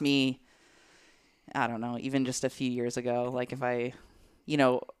you'd asked me, I don't know, even just a few years ago, like if I,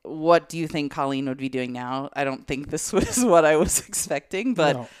 what do you think Colleen would be doing now? I don't think this was what I was expecting,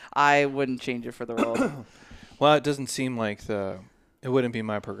 but no. I wouldn't change it for the world. Well, it doesn't seem like it wouldn't be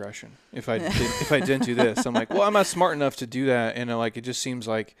my progression if I didn't do this. I'm like, well, I'm not smart enough to do that, and it just seems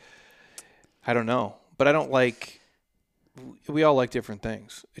like, I don't know, but I don't like. We all like different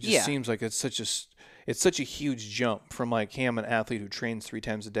things. It just seems like it's such a huge jump from like, hey, I'm an athlete who trains 3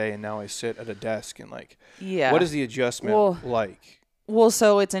 times a day, and now I sit at a desk and like, what is the adjustment like? Well,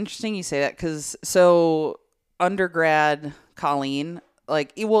 so it's interesting you say that, because undergrad Colleen,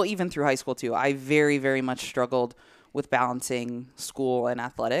 even through high school too, I very, very much struggled with balancing school and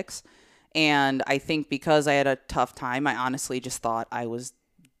athletics. And I think because I had a tough time, I honestly just thought I was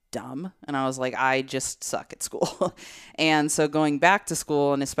dumb. And I was like, I just suck at school. And so going back to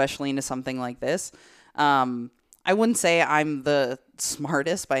school, and especially into something like this, I wouldn't say I'm the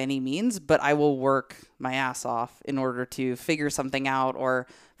smartest by any means, but I will work my ass off in order to figure something out or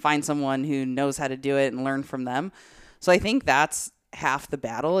find someone who knows how to do it and learn from them. So I think that's half the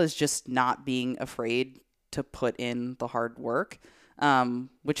battle, is just not being afraid to put in the hard work,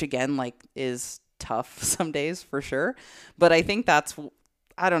 which again, is tough some days for sure. But I think that's,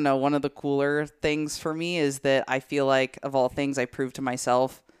 I don't know, one of the cooler things for me is that I feel like, of all things, I proved to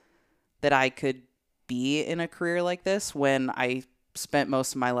myself that I could be in a career like this, when I spent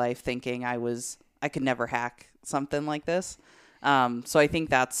most of my life thinking I could never hack something like this. So I think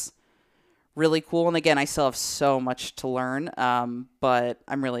that's really cool. And again, I still have so much to learn, but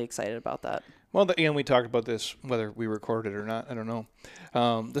I'm really excited about that. Well, we talked about this, whether we recorded it or not. I don't know.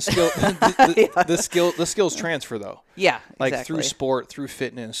 The skills transfer though. Yeah, exactly. Through sport, through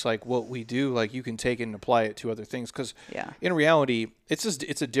fitness, like what we do, like you can take it and apply it to other things. Because in reality,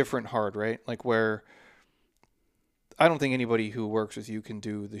 it's a different hard, right? Like where I don't think anybody who works with you can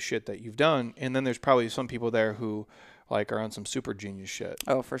do the shit that you've done. And then there's probably some people there who are on some super genius shit.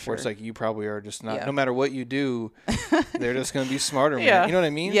 Oh, for sure. Where it's like you probably are just not, no matter what you do, they're just going to be smarter. Man. You know what I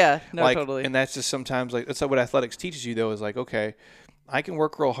mean? Yeah, no, totally. And that's just sometimes that's what athletics teaches you though, is like, okay, I can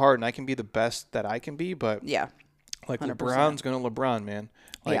work real hard and I can be the best that I can be, but like 100%. LeBron's going to LeBron, man.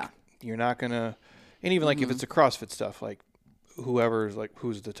 You're not going to, and even if it's a CrossFit stuff, like whoever's like,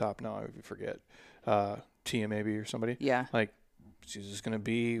 who's the top now, if you forget, Tia maybe or somebody. Yeah. Like, she's just going to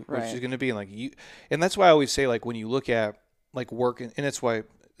be what Right. she's going to be. And like and that's why I always say, like, when you look at like work, and that's why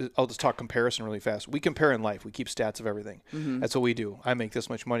I'll just talk comparison really fast. We compare in life. We keep stats of everything. That's what we do. I make this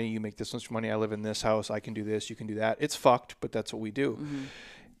much money. You make this much money. I live in this house. I can do this. You can do that. It's fucked, but that's what we do.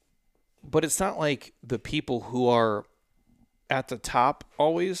 But it's not like the people who are at the top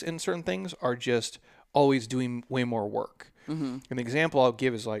always in certain things are just always doing way more work. An example I'll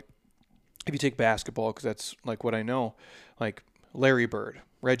give is like, if you take basketball, because that's like what I know, like Larry Bird,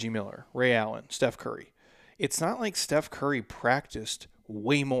 Reggie Miller, Ray Allen, Steph Curry. It's not like Steph Curry practiced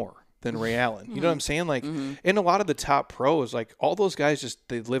way more than Ray Allen. You know what I'm saying? Like, in a lot of the top pros, like all those guys just,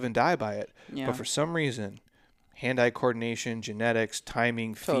 they live and die by it. Yeah. But for some reason, hand-eye coordination, genetics,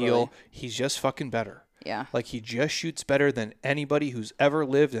 timing, Totally. feel, he's just fucking better. Yeah. Like, he just shoots better than anybody who's ever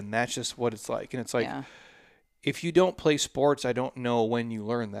lived, and that's just what it's like. And it's like, Yeah. if you don't play sports, I don't know when you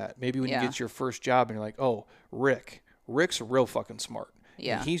learn that. Maybe when Yeah. you get your first job and you're like, oh, Rick's real fucking smart.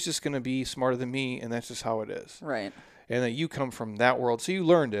 Yeah. And he's just going to be smarter than me, and that's just how it is. Right. And then you come from that world, so you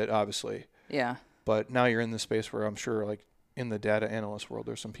learned it, obviously. Yeah. But now you're in the space where I'm sure, like, in the data analyst world,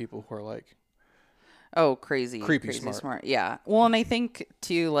 there's some people who are like, Oh, crazy. Creepy crazy smart. Yeah. Well, and I think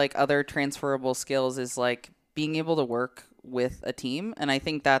too, like other transferable skills is like being able to work with a team. And I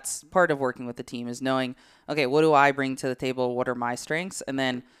think that's part of working with a team is knowing, okay, what do I bring to the table? What are my strengths? And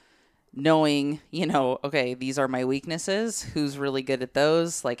then knowing, okay, these are my weaknesses. Who's really good at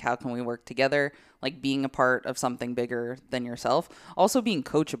those? Like, how can we work together? Like being a part of something bigger than yourself. Also being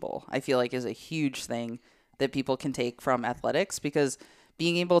coachable, I feel like is a huge thing that people can take from athletics because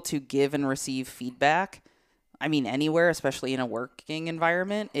being able to give and receive feedback, I mean, anywhere, especially in a working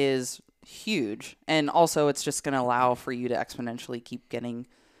environment, is huge. And also, it's just going to allow for you to exponentially keep getting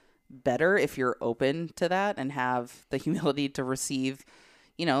better if you're open to that and have the humility to receive,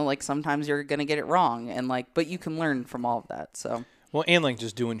 like sometimes you're going to get it wrong. And like, but you can learn from all of that. So, well, and like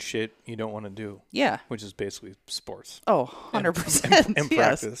just doing shit you don't want to do. Yeah. Which is basically sports. Oh, 100%. And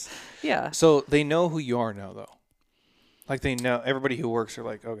Yes. practice. Yeah. So they know who you are now, though. Like, they know, everybody who works are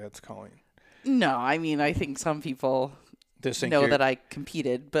like, oh, that's Colleen. No, I mean, I think some people know that I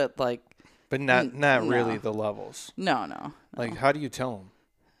competed, but like, but not no. really the levels. No. Like, how do you tell them?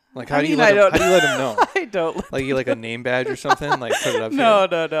 Like, I how do you mean, let I them, don't how do you let them know? I don't. Like, you like a name badge or something? Like, put it up No.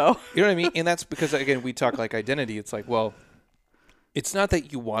 here. You know what I mean? And that's because, again, we talk like identity. It's like, well, it's not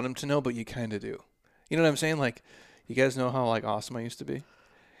that you want them to know, but you kind of do. You know what I'm saying? Like, you guys know how like awesome I used to be?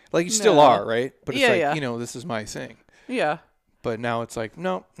 Like, you still are, right? But it's this is my thing. Yeah. But now it's like,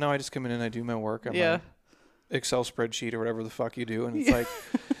 no, I just come in and I do my work on my Excel spreadsheet or whatever the fuck you do. And it's like,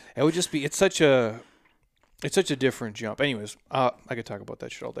 it would just be, it's such a different jump. Anyways, I could talk about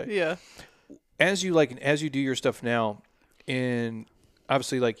that shit all day. Yeah. As you do your stuff now, and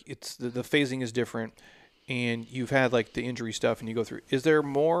obviously like it's the phasing is different and you've had like the injury stuff and you go through, is there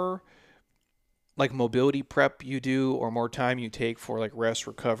more like mobility prep you do or more time you take for like rest,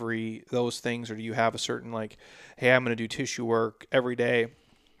 recovery, those things? Or do you have a certain like, hey, I'm going to do tissue work every day,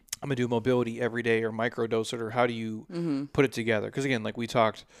 I'm going to do mobility every day, or microdose it? Or how do you put it together? Because again, like we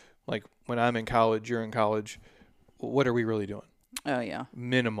talked, like when I'm in college, you're in college, what are we really doing? Oh, yeah.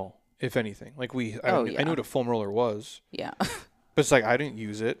 Minimal, if anything. Like I knew what a foam roller was. Yeah. But it's like I didn't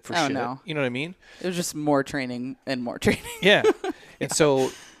use it for shit. No. You know what I mean? It was just more training and more training. Yeah. And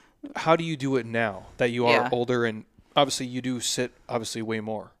so how do you do it now that you are Yeah. older, and obviously you do sit obviously way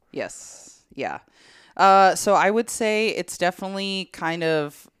more? Yes. Yeah. So I would say it's definitely kind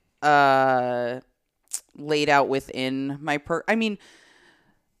of laid out within my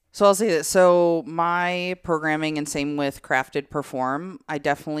so I'll say that. So my programming, and same with Crafted Perform, I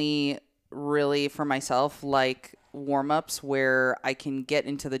definitely really for myself like warm-ups where I can get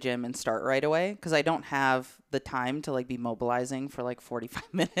into the gym and start right away because I don't have the time to like be mobilizing for like 45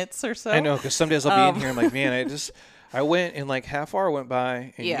 minutes or so. I know, because some days I'll be in here and I'm like, man, I went and like half hour went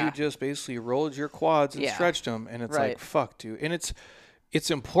by and you just basically rolled your quads and stretched them, and it's like, fuck, dude. And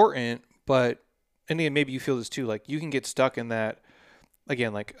it's important, but and then maybe you feel this too, like you can get stuck in that.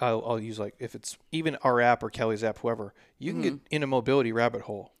 Again, like I'll use like if it's even our app or Kelly's app, whoever, you can get in a mobility rabbit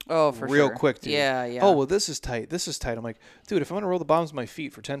hole. Oh, for real sure. quick, dude. Yeah. Oh, well, this is tight. I'm like, dude, if I'm gonna roll the bottoms of my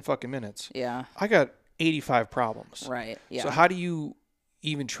feet for 10 fucking minutes, I got 85 problems. Right. Yeah. So how do you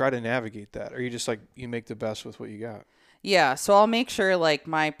even try to navigate that? Or you just like you make the best with what you got? Yeah, so I'll make sure like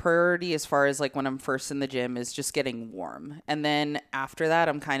my priority as far as like when I'm first in the gym is just getting warm. And then after that,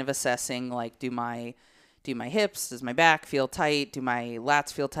 I'm kind of assessing like do my hips, does my back feel tight? Do my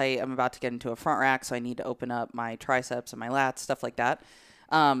lats feel tight? I'm about to get into a front rack, so I need to open up my triceps and my lats, stuff like that.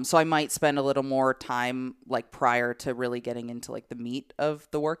 So I might spend a little more time like prior to really getting into like the meat of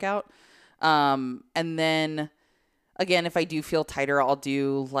the workout. And then again, if I do feel tighter, I'll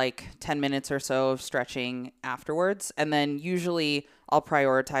do like 10 minutes or so of stretching afterwards. And then usually I'll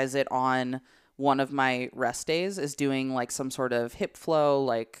prioritize it on one of my rest days is doing like some sort of hip flow,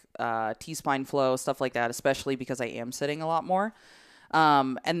 like T-spine flow, stuff like that, especially because I am sitting a lot more.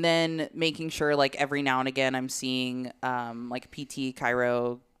 And then making sure like every now and again I'm seeing like PT,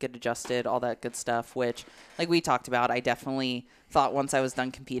 chiro, get adjusted, all that good stuff, which like we talked about, I definitely thought once I was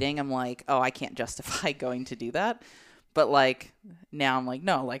done competing, I'm like, oh, I can't justify going to do that. But like now I'm like,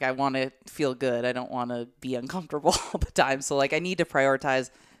 no, like I want to feel good. I don't want to be uncomfortable all the time. So like I need to prioritize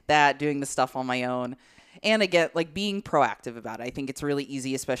that, doing the stuff on my own. And again, like being proactive about it. I think it's really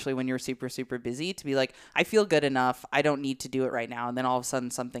easy, especially when you're super, super busy, to be like, I feel good enough. I don't need to do it right now. And then all of a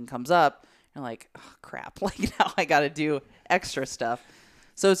sudden something comes up. You're like, oh, crap. Like now I got to do extra stuff.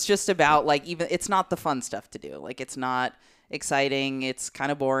 So it's just about like, even it's not the fun stuff to do. Like it's not exciting. It's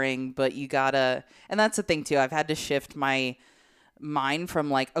kind of boring, but you gotta, and that's the thing too. I've had to shift my mind from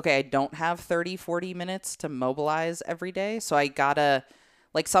like, okay, I don't have 30, 40 minutes to mobilize every day. So I gotta,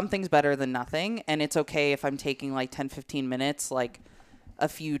 like something's better than nothing. And it's okay if I'm taking like 10, 15 minutes, like a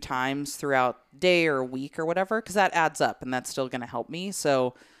few times throughout day or a week or whatever, because that adds up and that's still going to help me.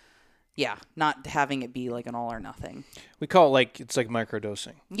 So yeah, not having it be like an all or nothing. We call it like, it's like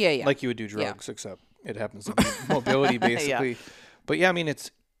microdosing. Yeah. Like you would do drugs, except it happens to be mobility basically. Yeah. But yeah, I mean,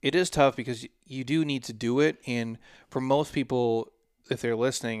 it is tough because you do need to do it. And for most people, if they're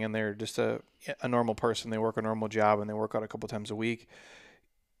listening and they're just a normal person, they work a normal job and they work out a couple times a week,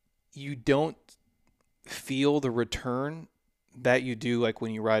 you don't feel the return that you do like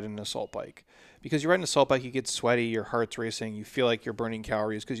when you ride an assault bike. Because you ride an assault bike, you get sweaty, your heart's racing, you feel like you're burning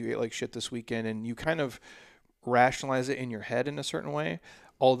calories because you ate like shit this weekend, and you kind of rationalize it in your head in a certain way.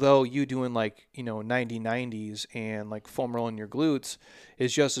 Although you doing like, 90s and like foam rolling your glutes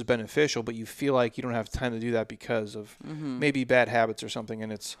is just as beneficial, but you feel like you don't have time to do that because of maybe bad habits or something.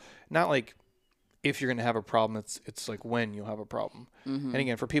 And it's not like if you're going to have a problem, it's like when you'll have a problem. And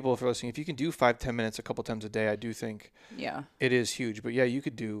again, for people if you're listening, if you can do 5-10 minutes a couple times a day, I do think it is huge. But yeah, you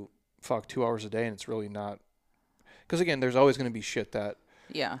could do 2 hours a day and it's really not, because again, there's always going to be shit that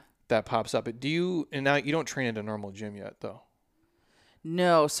pops up. But and now you don't train at a normal gym yet though?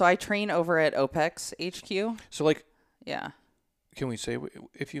 No. So I train over at OPEX HQ. So like, can we say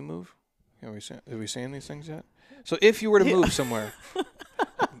if you move? Are we saying these things yet? So if you were to move somewhere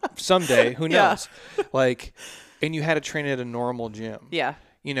someday, who knows? Like, and you had to train at a normal gym.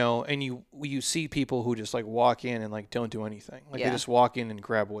 And you see people who just like walk in and like don't do anything. Like they just walk in and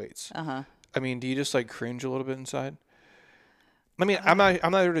grab weights. I mean, do you just like cringe a little bit inside? I mean, I'm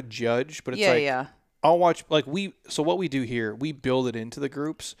not here to judge, but it's I'll watch so what we do here, we build it into the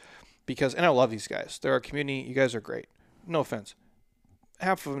groups because, and I love these guys. They're our community. You guys are great. No offense.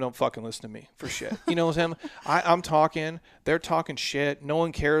 Half of them don't fucking listen to me for shit. You know what I'm saying? I'm talking, they're talking shit. No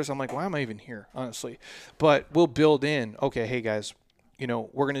one cares. I'm like, why am I even here? Honestly. But we'll build in, okay, hey guys, we're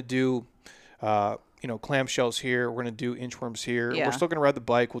going to do, clamshells here. We're going to do inchworms here. We're still going to ride the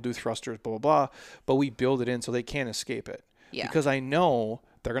bike. We'll do thrusters, blah, blah, blah. But we build it in so they can't escape it. Because I know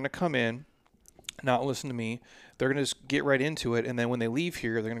they're going to come in, not listen to me. They're going to just get right into it. And then when they leave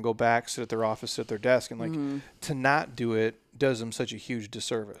here, they're going to go back, sit at their office, sit at their desk. And to not do it does them such a huge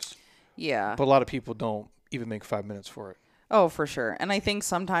disservice. But a lot of people don't even make 5 minutes for it. Oh, for sure. And I think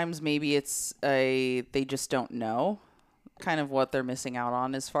sometimes maybe it's they just don't know kind of what they're missing out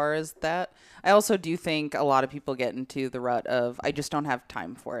on as far as that. I also do think a lot of people get into the rut of, I just don't have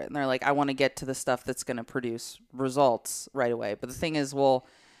time for it. And they're like, I want to get to the stuff that's going to produce results right away. But the thing is, well,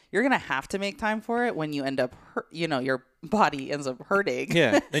 you're going to have to make time for it when you end up, your body ends up hurting.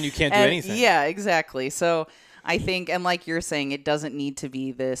 Then you can't do anything. Yeah, exactly. So I think, and like you're saying, it doesn't need to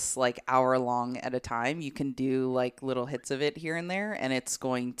be this like hour long at a time. You can do like little hits of it here and there, and it's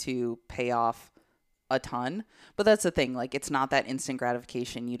going to pay off a ton. But that's the thing. Like, it's not that instant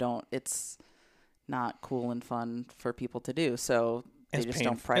gratification. It's not cool and fun for people to do. So they just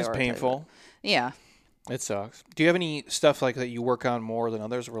don't prioritize. It's painful. Yeah. It sucks. Do you have any stuff like that you work on more than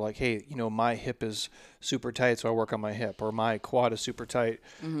others? Where like, hey, my hip is super tight, so I work on my hip, or my quad is super tight.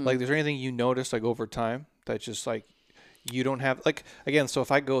 Like, is there anything you notice like over time that just like you don't have? Like, again, so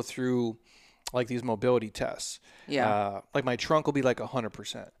if I go through like these mobility tests, like my trunk will be like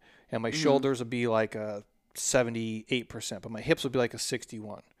 100%, and my shoulders will be like a 78%, but my hips will be like a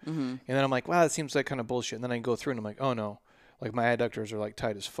 61. And then I'm like, wow, that seems like kind of bullshit. And then I go through and I'm like, oh no. Like my adductors are like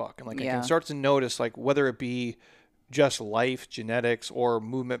tight as fuck. And like I can start to notice like whether it be just life, genetics, or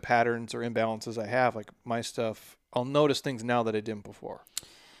movement patterns or imbalances I have, like my stuff, I'll notice things now that I didn't before.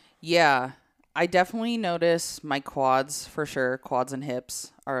 Yeah. I definitely notice my quads for sure. Quads and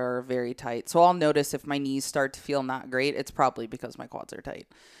hips are very tight. So I'll notice if my knees start to feel not great, it's probably because my quads are tight.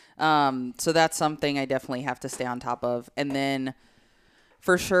 So that's something I definitely have to stay on top of. And then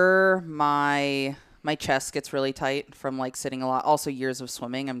for sure, my chest gets really tight from like sitting a lot. Also years of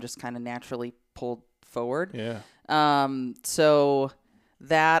swimming, I'm just kind of naturally pulled forward. Yeah. So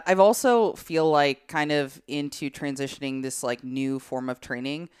that I've also feel like kind of into transitioning this like new form of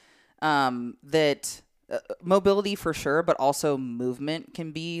training, that mobility for sure, but also movement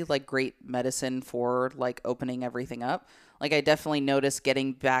can be like great medicine for like opening everything up. Like I definitely noticed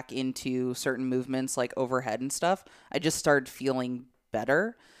getting back into certain movements like overhead and stuff. I just started feeling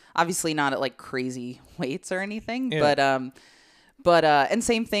better. Obviously not at like crazy weights or anything, Yeah. but and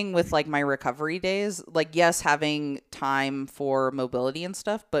same thing with like my recovery days. Like yes, having time for mobility and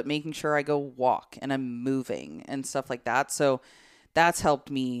stuff, but making sure I go walk and I'm moving and stuff like that. So that's helped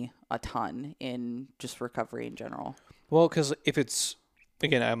me a ton in just recovery in general. Well, because if it's,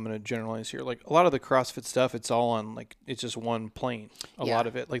 again, I'm going to generalize here. Like a lot of the CrossFit stuff, it's all on like, it's just one plane. A lot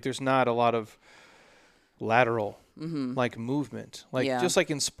of it. Like there's not a lot of lateral like movement. Like just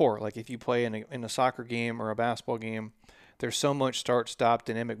like in sport, like if you play in a soccer game or a basketball game, there's so much start, stop,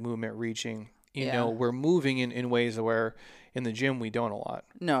 dynamic movement, reaching. You know, we're moving in ways where in the gym we don't a lot.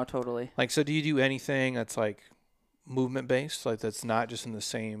 No, totally. Like, so do you do anything that's like movement based, like that's not just in the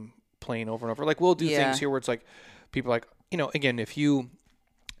same plane over and over? Like we'll do things here where it's like people are like, you know, again, if you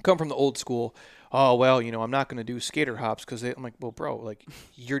come from the old school, oh well, you know, I'm not going to do skater hops because I'm like, well, bro, like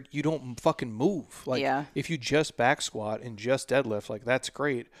you don't fucking move. Like if you just back squat and just deadlift, like that's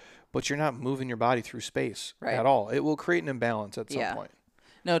great, but you're not moving your body through space at all. It will create an imbalance at some point.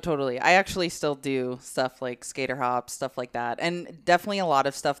 No, totally. I actually still do stuff like skater hops, stuff like that. And definitely a lot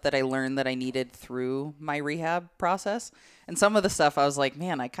of stuff that I learned that I needed through my rehab process. And some of the stuff I was like,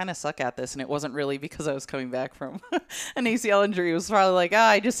 man, I kind of suck at this. And it wasn't really because I was coming back from an ACL injury. It was probably like,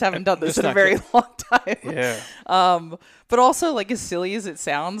 I just haven't done this in a very long time. Yeah. But also, like, as silly as it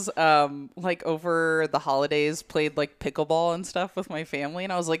sounds, like over the holidays, played like pickleball and stuff with my family.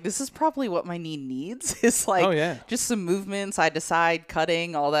 And I was like, this is probably what my knee needs. Is like just some movement, side to side,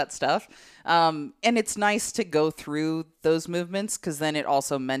 cutting, all that stuff. And it's nice to go through those movements because then it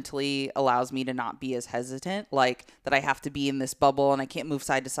also mentally allows me to not be as hesitant, like that I have to be in this bubble and I can't move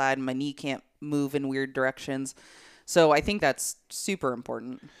side to side and my knee can't move in weird directions. So I think that's super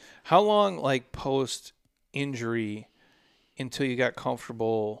important. How long, like post injury, until you got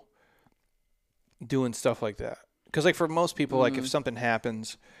comfortable doing stuff like that? Because like for most people, like if something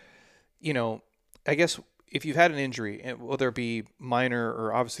happens, you know, I guess if you've had an injury, whether it be minor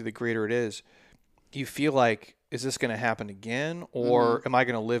or obviously the greater it is, you feel like, is this going to happen again? Or am I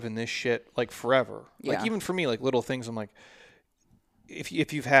going to live in this shit like forever? Like even for me, like little things, I'm like,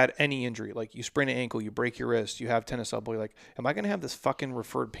 if you've had any injury, like you sprain an ankle, you break your wrist, you have tennis elbow, you're like, am I going to have this fucking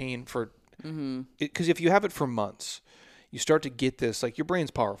referred pain for, because if you have it for months, you start to get this, like your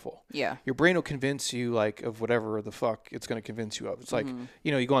brain's powerful. Yeah. Your brain will convince you like of whatever the fuck it's going to convince you of. It's like,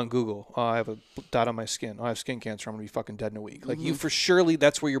 you know, you go on Google, oh, I have a dot on my skin. Oh, I have skin cancer. I'm going to be fucking dead in a week. Like you for surely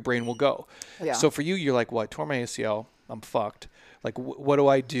that's where your brain will go. Yeah. So for you, you're like, well, I tore my ACL. I'm fucked. Like, what do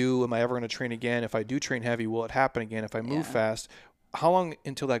I do? Am I ever going to train again? If I do train heavy, will it happen again? If I move fast, how long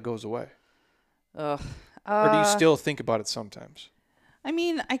until that goes away? Or do you still think about it sometimes? I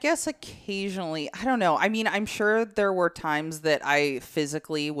mean, I guess occasionally, I don't know. I mean, I'm sure there were times that I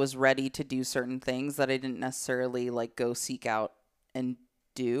physically was ready to do certain things that I didn't necessarily like go seek out and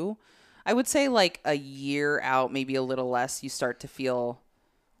do. I would say like a year out, maybe a little less, you start to feel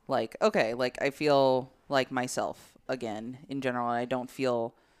like, okay, like I feel like myself again in general. And I don't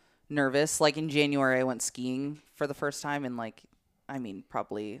feel nervous. Like in January, I went skiing for the first time in like, I mean,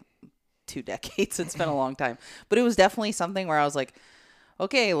 probably 2 decades. It's been a long time, but it was definitely something where I was like,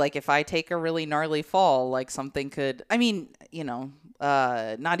 okay, like if I take a really gnarly fall, like something could, I mean, you know,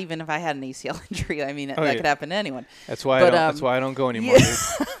 not even if I had an ACL injury, I mean, that could happen to anyone. That's why that's why I don't go anymore,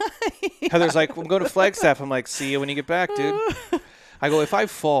 dude. Heather's like, I'm going to Flagstaff. I'm like, see you when you get back, dude. I go, if I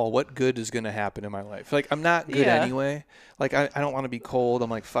fall, what good is going to happen in my life? Like, I'm not good anyway. Like, I don't want to be cold. I'm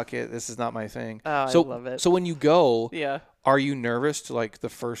like, fuck it. This is not my thing. Oh, I love it. So when you go, are you nervous to like the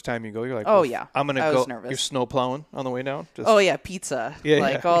first time you go? You're like, oh, yeah. I'm going to go. Nervous. You're snow plowing on the way down? Oh, yeah. Pizza.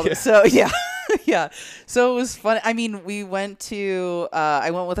 So, yeah. So it was fun. I mean, we went to, I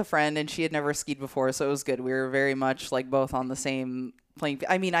went with a friend and she had never skied before. So it was good. We were very much like both on the same playing.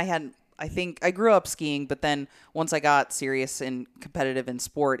 I mean, I think I grew up skiing, but then once I got serious and competitive in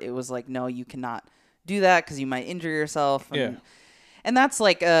sport, it was like, no, you cannot do that because you might injure yourself. And that's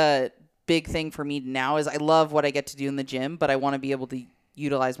like a big thing for me now is I love what I get to do in the gym, but I want to be able to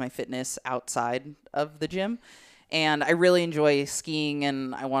utilize my fitness outside of the gym. And I really enjoy skiing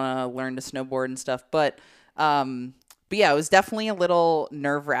and I want to learn to snowboard and stuff. But yeah, it was definitely a little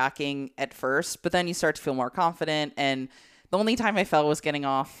nerve-wracking at first, but then you start to feel more confident. And the only time I fell was getting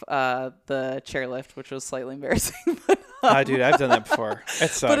off the chairlift, which was slightly embarrassing. Dude, I've done that before.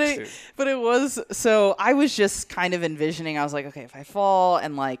 It sucks, dude. But it was, so I was just kind of envisioning, I was like, okay, if I fall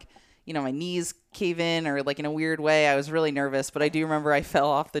and like, you know, my knees cave in or like in a weird way, I was really nervous. But I do remember I fell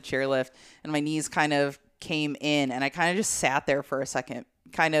off the chairlift and my knees kind of came in and I kind of just sat there for a second,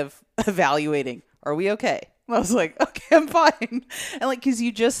 kind of evaluating, are we okay? I was like, okay, I'm fine. And like, cause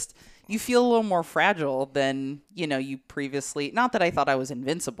you feel a little more fragile than, you know, you previously, not that I thought I was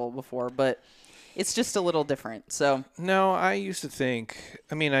invincible before, but it's just a little different. So no, I used to think,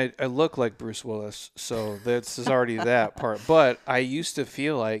 I mean, I look like Bruce Willis, so this is already that part, but I used to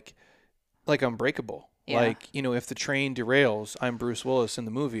feel like unbreakable. Yeah. Like, you know, if the train derails, I'm Bruce Willis in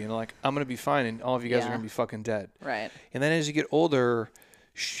the movie and like, I'm going to be fine. And all of you guys are going to be fucking dead. Right. And then as you get older,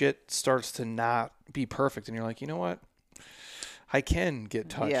 shit starts to not be perfect. And you're like, you know what? I can get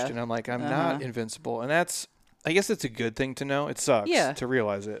touched. Yeah. And I'm like, I'm not invincible. And that's, I guess it's a good thing to know. It sucks to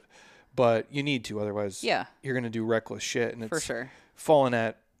realize it, but you need to, otherwise you're going to do reckless shit. And it's for sure. Falling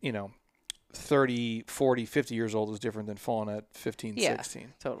at, you know, 30, 40, 50 years old is different than falling at 15,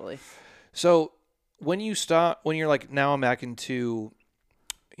 16. Totally. So when you're like, now I'm back into,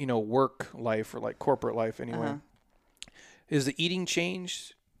 you know, work life or like corporate life anyway, is the eating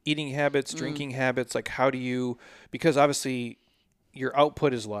changed? Eating habits, drinking habits, like how do you, because obviously your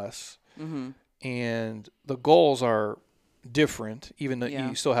output is less and the goals are different, even though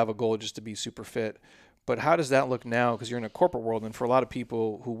you still have a goal just to be super fit. But how does that look now? Because you're in a corporate world, and for a lot of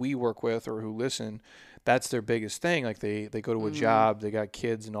people who we work with or who listen, that's their biggest thing. Like they go to a job, they got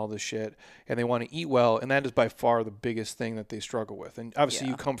kids and all this shit, and they want to eat well, and that is by far the biggest thing that they struggle with. And obviously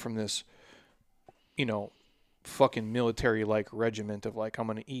you come from this, you know, fucking military-like regiment of like, I'm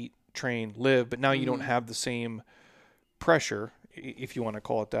going to eat, train, live, but now you don't have the same pressure, if you want to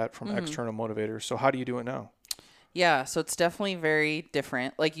call it that, from external motivators. So how do you do it now? Yeah, so it's definitely very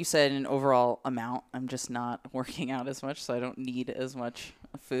different. Like you said, in overall amount, I'm just not working out as much, so I don't need as much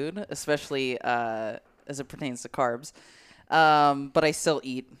food, especially as it pertains to carbs. But I still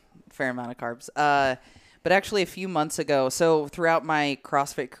eat a fair amount of carbs. But actually a few months ago, so throughout my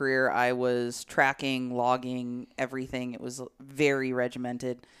CrossFit career, I was tracking, logging, everything. It was very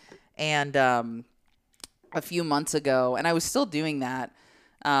regimented. And a few months ago, and I was still doing that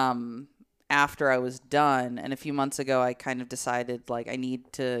after I was done. And a few months ago, I kind of decided like I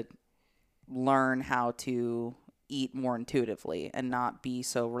need to learn how to eat more intuitively and not be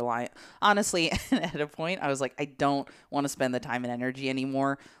so reliant. Honestly, at a point, I was like, I don't want to spend the time and energy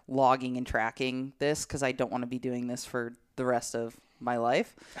anymore logging and tracking this because I don't want to be doing this for the rest of my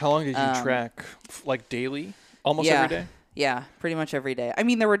life. How long did you track? Like daily? Almost every day? Yeah, pretty much every day. I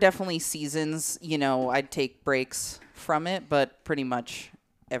mean, there were definitely seasons, you know, I'd take breaks from it, but pretty much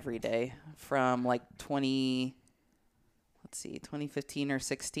every day from like 2015 or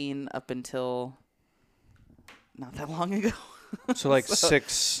 16 up until not that long ago. So like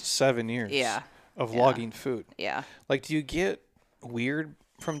 6-7 years of logging food. Yeah. Like, do you get weird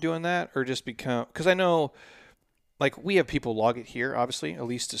from doing that or just become, because I know like we have people log it here, obviously, at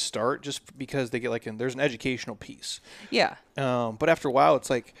least to start, just because they get like, there's an educational piece. Yeah. But after a while, it's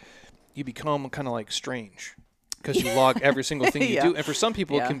like you become kind of like strange because you log every single thing you do. And for some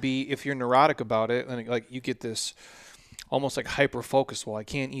people, it can be, if you're neurotic about it, and like you get this almost like hyper focus. Well, I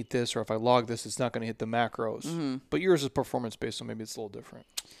can't eat this, or if I log this, it's not going to hit the macros. But yours is performance based, so maybe it's a little different.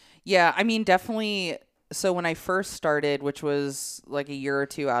 Yeah, I mean, definitely. So when I first started, which was like a year or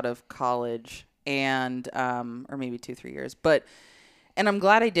two out of college, and or maybe 2-3 years, and I'm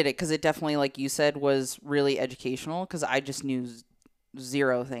glad I did it because it definitely, like you said, was really educational because I just knew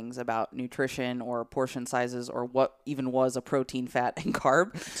zero things about nutrition or portion sizes or what even was a protein, fat, and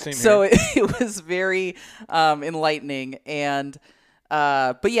carb. So it was very enlightening. And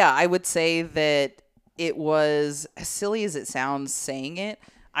but yeah, I would say that it was, as silly as it sounds saying it,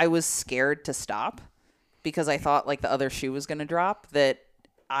 I was scared to stop because I thought like the other shoe was going to drop, that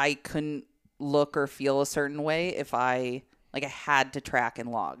I couldn't look or feel a certain way if I had to track and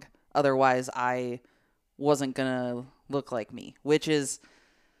log. Otherwise, I wasn't going to look like me, which is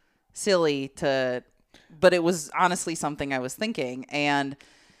silly but it was honestly something I was thinking. And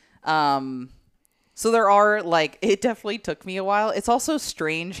so there are like, it definitely took me a while. It's also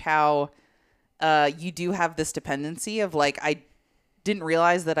strange how you do have this dependency of like, I didn't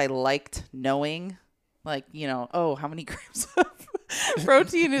realize that I liked knowing Like, oh, how many grams of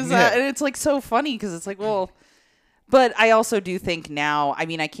protein is that? And it's like so funny because it's like, well, but I also do think now, I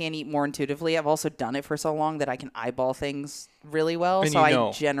mean, I can eat more intuitively. I've also done it for so long that I can eyeball things really well. And so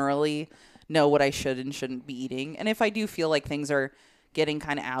I generally know what I should and shouldn't be eating. And if I do feel like things are getting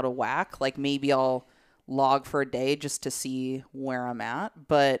kind of out of whack, like maybe I'll log for a day just to see where I'm at.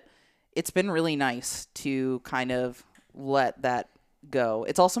 But it's been really nice to kind of let that go.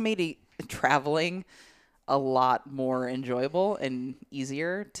 It's also made traveling a lot more enjoyable and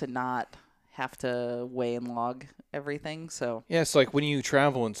easier to not have to weigh and log everything. So yeah, it's like when you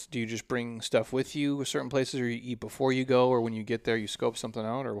travel, and do you just bring stuff with you to certain places, or you eat before you go, or when you get there you scope something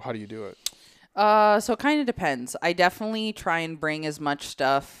out, or how do you do it? So it kind of depends. I definitely try and bring as much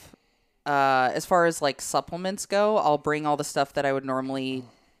stuff as far as like supplements go. I'll bring all the stuff that I would normally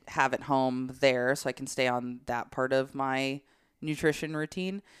have at home there so I can stay on that part of my nutrition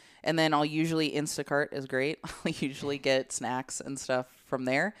routine. And then I'll usually Instacart is great. I'll usually get snacks and stuff from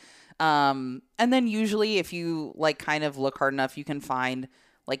there. And then usually if you like kind of look hard enough, you can find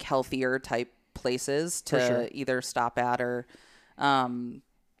like healthier type places to either stop at or,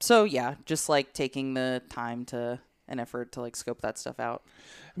 so yeah, just like taking the time and effort to like scope that stuff out.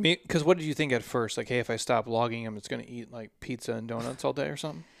 I mean, because what did you think at first? Like, hey, if I stop logging them, it's going to eat like pizza and donuts all day or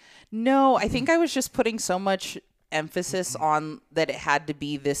something? No, I think I was just putting so much emphasis on that it had to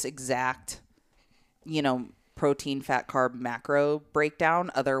be this exact, protein, fat, carb, macro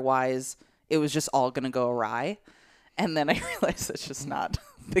breakdown. Otherwise, it was just all going to go awry. And then I realized that's just not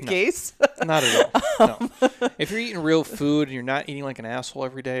the case. Not at all. No. If you're eating real food and you're not eating like an asshole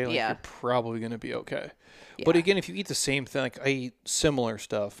every day, like you're probably going to be okay. Yeah. But again, if you eat the same thing, like I eat similar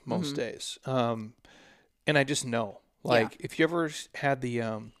stuff most days. And I just know, like if you ever had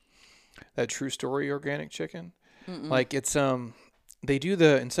the that True Story organic chicken, like it's they do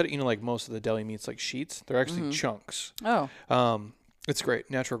instead of like most of the deli meats like sheets, they're actually chunks. Oh. It's great.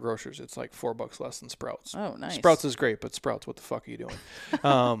 Natural Grocers. It's like $4 less than Sprouts. Oh, nice. Sprouts is great, but Sprouts, what the fuck are you doing?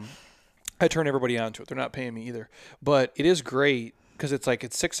 I turn everybody onto it. They're not paying me either, but it is great because it's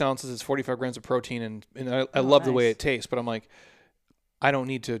 6 ounces. It's 45 grams of protein, and I love the way it tastes. But I'm like, I don't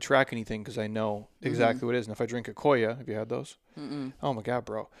need to track anything because I know exactly what it is. And if I drink a Koya, have you had those? Oh my god,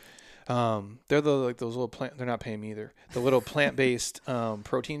 bro. They're those little plant. They're not paying me either. The little plant-based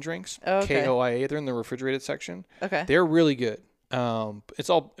protein drinks. Okay. KOIA. They're in the refrigerated section. Okay. They're really good.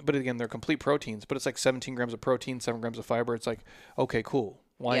 But again, they're complete proteins, but it's like 17 grams of protein, 7 grams of fiber. It's like, okay, cool.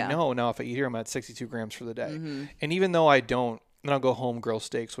 Well, I know now if I eat here, I'm at 62 grams for the day. And even though I don't, then I'll go home, grill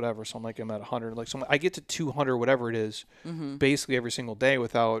steaks, whatever. So I'm like, I'm at 100. Like, so I get to 200, whatever it is, basically every single day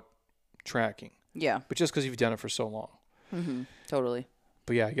without tracking. Yeah. But just because you've done it for so long. Totally.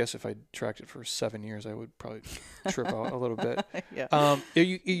 But yeah, I guess if I tracked it for 7 years, I would probably trip out a little bit. Yeah. Are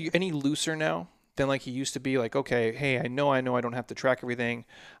you any looser now than like you used to be? Like, okay, hey, I know I don't have to track everything.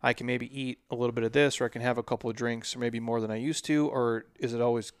 I can maybe eat a little bit of this, or I can have a couple of drinks, or maybe more than I used to, or is it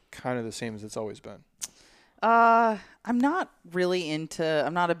always kind of the same as it's always been? I'm not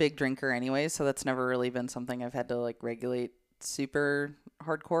a big drinker anyway, so that's never really been something I've had to like regulate super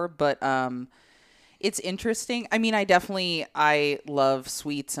hardcore, but it's interesting. I mean, I love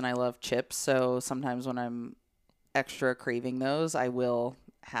sweets and I love chips, so sometimes when I'm extra craving those, I will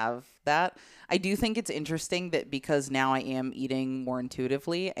have that. I do think it's interesting that because now I am eating more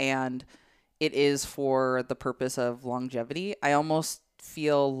intuitively and it is for the purpose of longevity, I almost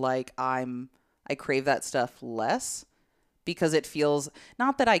feel like I crave that stuff less because it feels,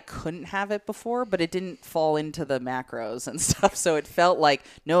 not that I couldn't have it before, but it didn't fall into the macros and stuff. So it felt like,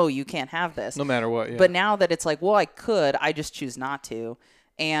 no, you can't have this. No matter what. Yeah. But now that it's like, well, I could, I just choose not to.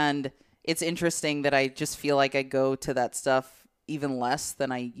 And it's interesting that I just feel like I go to that stuff even less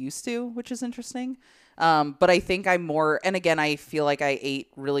than I used to, which is interesting. But I think I'm more, and again, I feel like I ate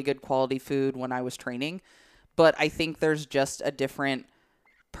really good quality food when I was training, but I think there's just a different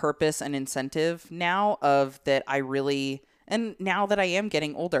purpose and incentive now of that I really, and now that I am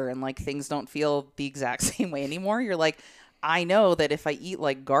getting older and like things don't feel the exact same way anymore, you're like, I know that if I eat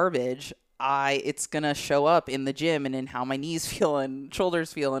like garbage, it's going to show up in the gym and in how my knees feel and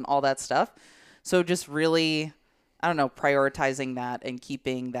shoulders feel and all that stuff. So just really, I don't know, prioritizing that and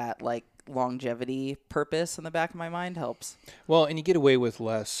keeping that like longevity purpose in the back of my mind helps. Well, and you get away with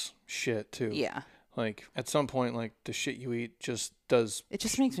less shit too. Yeah. Like at some point, like the shit you eat just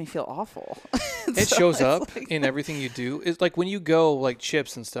makes me feel awful. It shows up in everything you do. It's like when you go like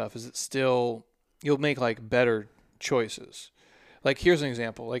chips and stuff, is it still, you'll make like better choices. Like here's an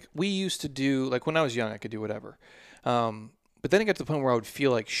example. Like we used to do, like when I was young, I could do whatever. But then it got to the point where I would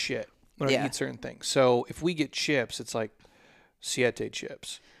feel like shit when I eat certain things. So if we get chips, it's like Siete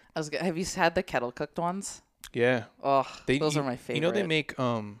chips. Have you had the kettle cooked ones? Yeah. Oh, those are my favorite. You know they make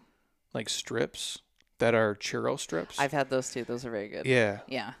like strips that are churro strips. I've had those too. Those are very good. Yeah.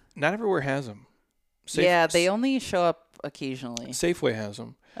 Yeah. Not everywhere has them. Yeah, they only show up occasionally. Safeway has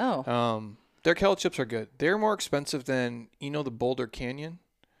them. Oh. Their kettle chips are good. They're more expensive than the Boulder Canyon.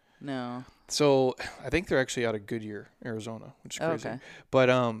 No. So I think they're actually out of Goodyear, Arizona, which is crazy. Okay. But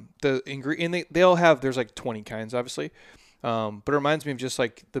the ingredient they all have. There's like 20 kinds, obviously. But it reminds me of just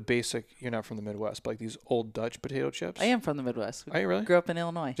like the basic. You're not from the Midwest, but like these Old Dutch potato chips. I am from the Midwest. Are you really? Grew up in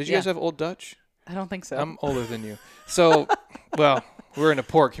Illinois. Did you guys have Old Dutch? I don't think so. I'm older than you. So, well, we're in a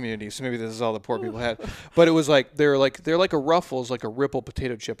poor community, so maybe this is all the poor people had. But it was like they're like a Ruffles, like a Ripple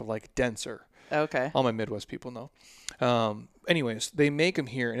potato chip, but like denser. Okay. All my Midwest people know. Anyways, they make them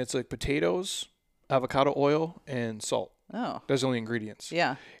here, and it's like potatoes, avocado oil, and salt. Oh. Those are the only ingredients.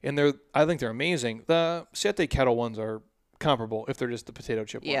 Yeah. And I think they're amazing. The Siete Kettle ones are comparable if they're just the potato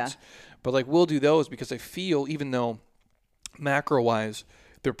chip ones. But like we'll do those because I feel even though macro-wise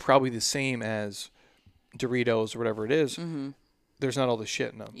they're probably the same as Doritos or whatever it is, there's not all the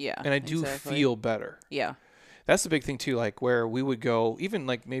shit in them. Yeah. And I do feel better. Yeah. That's the big thing too, like where we would go, even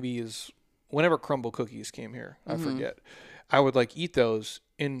like maybe is whenever Crumble Cookies came here, I forget, I would like eat those,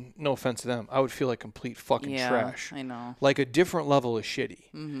 and no offense to them, I would feel like complete fucking trash. I know. Like a different level of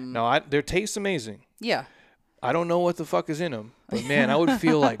shitty. Now, their taste amazing. Yeah. I don't know what the fuck is in them, but man, I would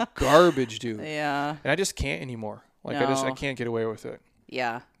feel like garbage, dude. Yeah. And I just can't anymore. Like I can't get away with it.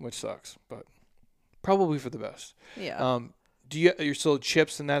 Yeah. Which sucks, but probably for the best. Yeah. You're still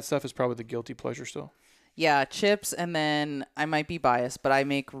chips and that stuff is probably the guilty pleasure still? Yeah, chips, and then I might be biased, but I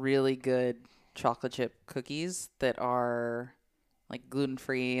make really good chocolate chip cookies that are like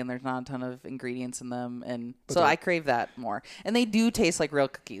gluten-free and there's not a ton of ingredients in them, and so I crave that more. And they do taste like real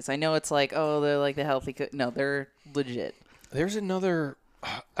cookies. I know it's like, oh, they're like the healthy no, they're legit. There's another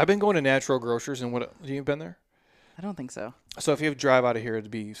I've been going to Natural Grocers, and you been there? I don't think so. So if you have to drive out of here,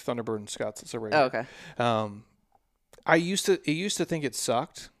 it'd be Thunderbird and Scott's. It's right here. Okay. I used to think it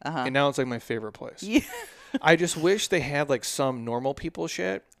sucked, and now it's like my favorite place. Yeah. I just wish they had like some normal people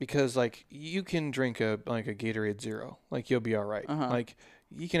shit, because like you can drink a Gatorade Zero, like you'll be all right. Like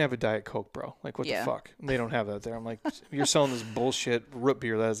you can have a Diet Coke, bro. Like what the fuck? They don't have that there. I'm like, you're selling this bullshit root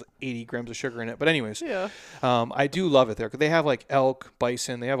beer that has 80 grams of sugar in it. But anyways, I do love it there because they have like elk,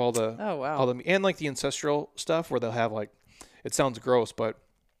 bison. They have all the all the and like the ancestral stuff where they'll have like, it sounds gross, but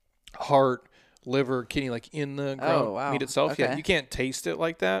heart, liver, kidney, like in the meat itself. Okay. Yeah, you can't taste it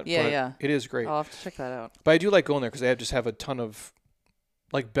like that. But it is great. I'll have to check that out. But I do like going there because they just have a ton of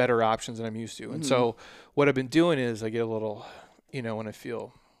like better options than I'm used to. And so what I've been doing is I get a little, when I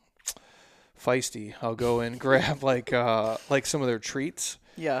feel feisty, I'll go and grab like some of their treats.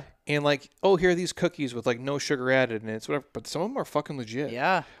 Yeah. And like, oh, here are these cookies with like no sugar added, and it's whatever. But some of them are fucking legit.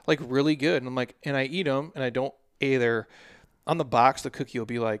 Yeah. Like really good. And I'm like, and I eat them, and I don't either. On the box, the cookie will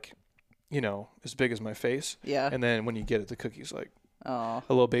be like, as big as my face. Yeah. And then when you get it, the cookie's like a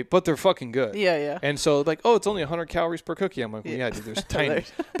little bit, but they're fucking good. Yeah, yeah. And so like, oh, it's only 100 calories per cookie. I'm like, well, yeah, dude, there's tiny,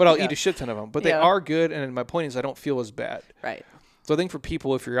 but I'll eat a shit ton of them. But they are good, and my point is, I don't feel as bad. Right. So I think for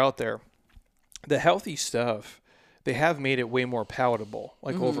people, if you're out there, the healthy stuff, they have made it way more palatable,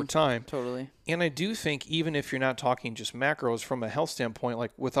 like over time. Totally. And I do think even if you're not talking just macros from a health standpoint,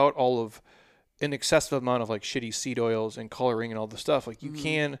 like without all of an excessive amount of like shitty seed oils and coloring and all the stuff, like you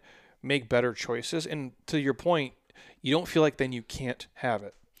can make better choices. And to your point, you don't feel like then you can't have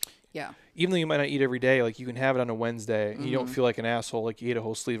it. Yeah. Even though you might not eat every day, like you can have it on a Wednesday and you don't feel like an asshole, like you ate a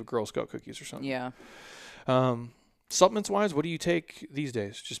whole sleeve of Girl Scout cookies or something. Yeah. Supplements wise, what do you take these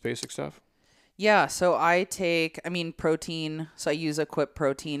days? Just basic stuff? Yeah. So I take, protein. So I use Equip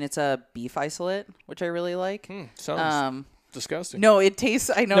protein. It's a beef isolate, which I really like. Sounds disgusting. No, it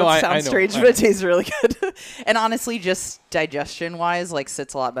tastes, it sounds strange, but it tastes really good. And honestly, just digestion wise, like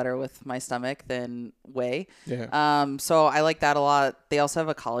sits a lot better with my stomach than whey. Yeah. So I like that a lot. They also have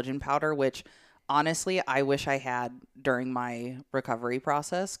a collagen powder, which honestly, I wish I had during my recovery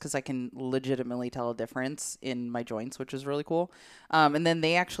process, because I can legitimately tell a difference in my joints, which is really cool. And then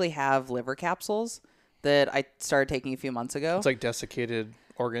they actually have liver capsules that I started taking a few months ago. It's like desiccated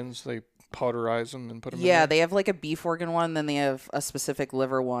organs. They powderize them and put them in there. They have like a beef organ one, then they have a specific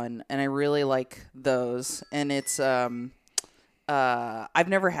liver one, and I really like those. And it's I've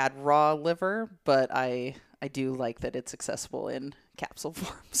never had raw liver, but I do like that it's accessible in capsule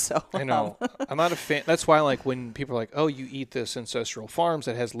form. So I know. I'm not a fan. That's why, like, when people are like, oh, you eat this Ancestral Farms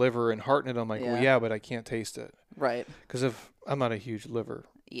that has liver and heart in it, I'm like, well, yeah, but I can't taste it. Right. Because I'm not a huge liver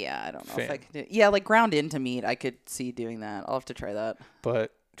Yeah, I don't know if I could do. Yeah, like ground into meat, I could see doing that. I'll have to try that.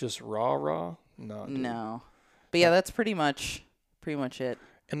 But just raw? No. Dude. No. But yeah, that's pretty much it.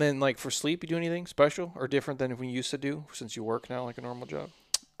 And then, like, for sleep, you do anything special or different than we used to do since you work now like a normal job?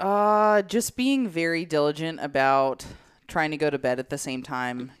 Just being very diligent about trying to go to bed at the same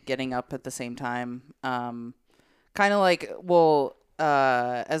time, getting up at the same time. Kind of like, well,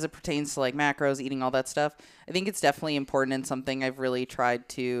 as it pertains to like macros, eating all that stuff, I think it's definitely important, and something I've really tried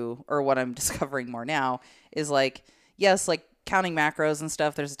to, or what I'm discovering more now is like, yes, like counting macros and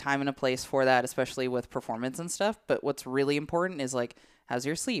stuff, there's a time and a place for that, especially with performance and stuff. But what's really important is like, how's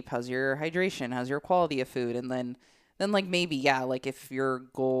your sleep? How's your hydration? How's your quality of food? And then like maybe, yeah, like if your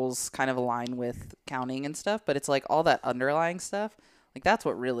goals kind of align with counting and stuff, but it's like all that underlying stuff, like that's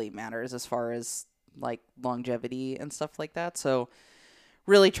what really matters as far as like longevity and stuff like that. So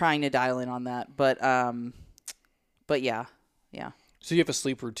really trying to dial in on that. But yeah. So you have a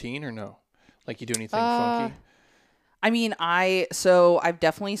sleep routine or no? Like you do anything funky? I mean, I've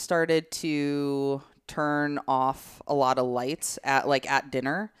definitely started to turn off a lot of lights at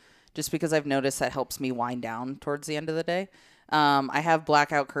dinner, just because I've noticed that helps me wind down towards the end of the day. I have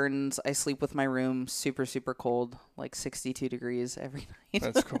blackout curtains. I sleep with my room super, super cold, like 62 degrees every night.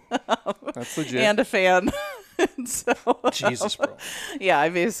 That's cool. That's legit. And a fan. So, Jesus, bro. Yeah, I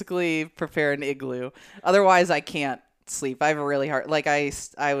basically prepare an igloo. Otherwise, I can't sleep. I have a really hard, like I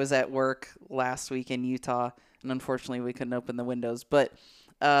was at work last week in Utah, and unfortunately we couldn't open the windows, but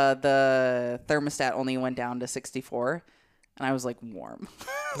the thermostat only went down to 64. And I was like, warm.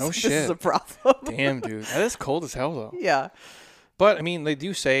 No shit. This is a problem. Damn, dude. That is cold as hell, though. Yeah. But, I mean, they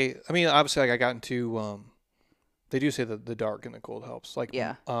do say, I mean, obviously, like, I got into, they do say that the dark and the cold helps. Like,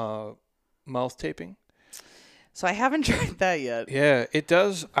 Yeah. Mouth taping. So I haven't tried that yet. Yeah, it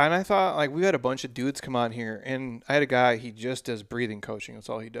does. And I thought, like, we had a bunch of dudes come on here, and I had a guy, he just does breathing coaching. That's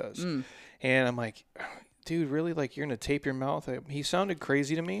all he does. And I'm like, dude, really? Like, you're going to tape your mouth? He sounded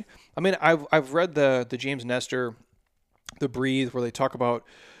crazy to me. I mean, I've read the James Nestor, the Breathe, where they talk about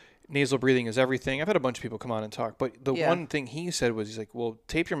nasal breathing is everything. I've had a bunch of people come on and talk, but the one thing he said was, he's like, well,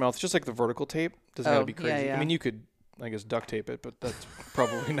 tape your mouth just like the vertical tape. Doesn't have to be crazy. Yeah. I mean, you could, I guess, duct tape it, but that's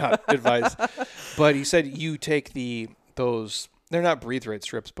probably not advised. But he said you take those, they're not breathe right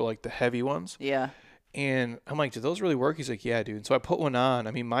strips, but like the heavy ones. Yeah. And I'm like, do those really work? He's like, yeah, dude. So I put one on.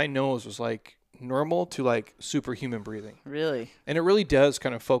 I mean, my nose was like normal to like superhuman breathing. Really? And it really does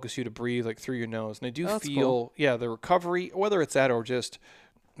kind of focus you to breathe like through your nose. And I do feel, cool. yeah, the recovery, whether it's that or just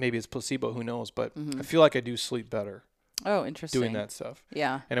maybe it's placebo, who knows, but I feel like I do sleep better Oh, interesting. doing that stuff.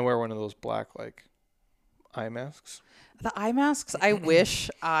 Yeah. And I wear one of those black like eye masks. The eye masks, I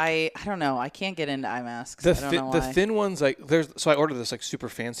wish I don't know. I can't get into eye masks. I don't know why. The thin ones, like so I ordered this like super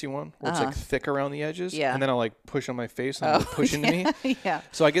fancy one where it's like thick around the edges. Yeah. And then I'll like push on my face and it'll push into me. Yeah.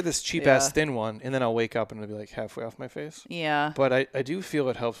 So I get this cheap ass thin one, and then I'll wake up and it'll be like halfway off my face. Yeah. But I do feel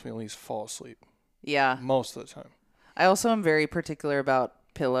it helps me at least fall asleep Yeah. most of the time. I also am very particular about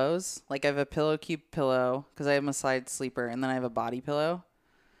pillows. Like I have a pillow cube pillow because I am a side sleeper, and then I have a body pillow,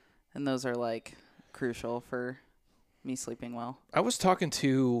 and those are like crucial for me sleeping well. I was talking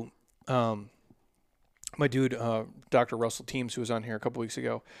to my dude, Dr. Russell Teams, who was on here a couple weeks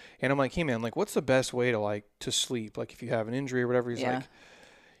ago, and I'm like, hey man, like, what's the best way to sleep? Like, if you have an injury or whatever. He's like,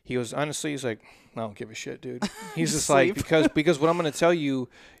 he goes, honestly, he's like, I don't give a shit, dude. He's just like, because what I'm going to tell you,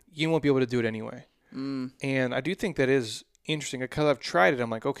 you won't be able to do it anyway. And I do think that is interesting because I've tried it. I'm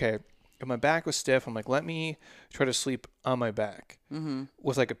like, okay, if my back was stiff, I'm like, let me try to sleep on my back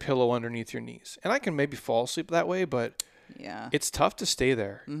with like a pillow underneath your knees. And I can maybe fall asleep that way, but it's tough to stay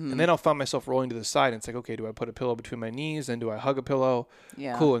there. And then I'll find myself rolling to the side. And it's like, okay, do I put a pillow between my knees? Then do I hug a pillow?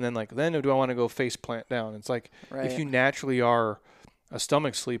 Yeah. Cool. And then do I want to go face plant down? It's like, if you naturally are a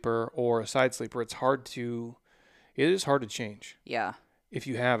stomach sleeper or a side sleeper, it is hard to change. Yeah. If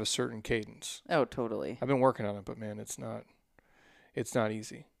you have a certain cadence. Oh, totally. I've been working on it, but man, it's not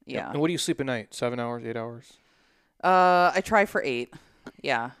easy. Yeah. And what do you sleep at night? 7 hours, 8 hours? I try for 8.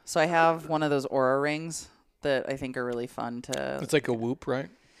 Yeah. So I have one of those Aura rings that I think are really fun to. It's like a Whoop, right?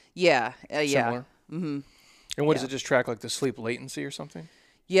 Yeah. Similar. Yeah. Mm-hmm. And what does it just track, like the sleep latency or something?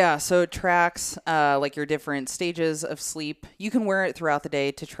 Yeah. So it tracks like your different stages of sleep. You can wear it throughout the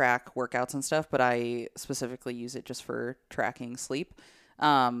day to track workouts and stuff, but I specifically use it just for tracking sleep.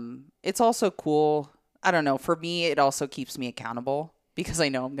 It's also cool. I don't know. For me, it also keeps me accountable because I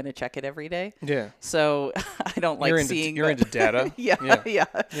know I'm going to check it every day. Yeah. So I don't like seeing. You're into data. Yeah.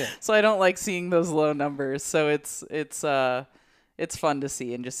 So I don't like seeing those low numbers. So it's fun to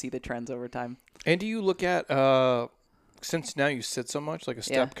see and just see the trends over time. And do you look at since now you sit so much, like a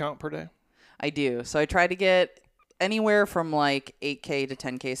step count per day? I do. So I try to get anywhere from like 8K to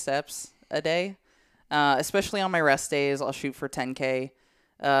 10K steps a day. Especially on my rest days, I'll shoot for 10K.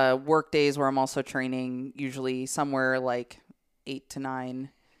 Work days where I'm also training, usually somewhere like 8 to 9.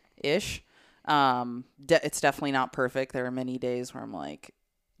 ish. It's definitely not perfect. There are many days where I'm like,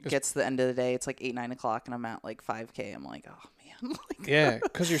 gets to the end of the day, it's like 8, 9 o'clock, and I'm at like 5K. I'm like, oh man. Like, Yeah,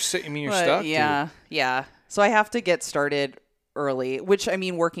 because you're sitting. I mean, you're but stuck. yeah, Dude. yeah. So I have to get started early, which I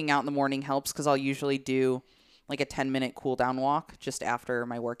mean, working out in the morning helps because I'll usually do like a 10-minute cool down walk just after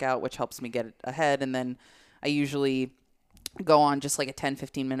my workout, which helps me get ahead. And then I usually go on just like a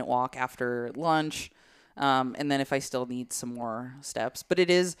 10-15 minute walk after lunch. And then if I still need some more steps, but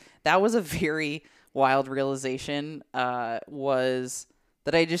that was a very wild realization, was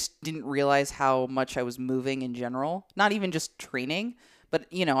that I just didn't realize how much I was moving in general, not even just training, but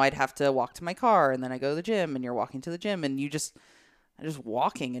I'd have to walk to my car and then I go to the gym and you're walking to the gym and I'm just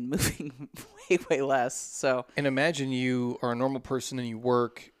walking and moving way, way less. So, And imagine you are a normal person and you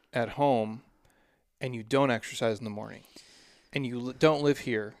work at home and you don't exercise in the morning and you don't live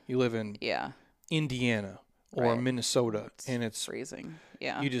here. You live in Indiana or Minnesota, and it's freezing.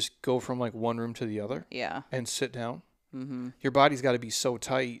 Yeah. You just go from like one room to the other. Yeah. And sit down. Mm-hmm. Your body's got to be so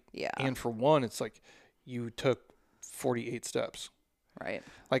tight. Yeah. And for one, it's like you took 48 steps. Right.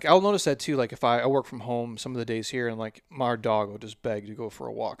 Like I'll notice that too. Like if I work from home some of the days here, and like my dog will just beg to go for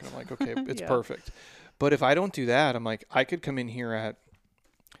a walk, and I'm like, okay, it's perfect. But if I don't do that, I'm like, I could come in here at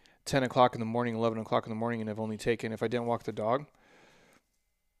 10 o'clock in the morning, 11 o'clock in the morning, and I've only taken, if I didn't walk the dog,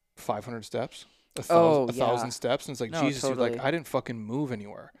 500 steps. A thousand steps, and it's like, Jesus, totally. Dude, like I didn't fucking move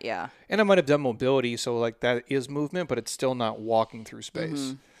anywhere. Yeah. And I might have done mobility, so like that is movement, but it's still not walking through space.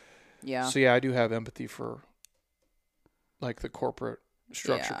 Mm-hmm. Yeah. So yeah, I do have empathy for like the corporate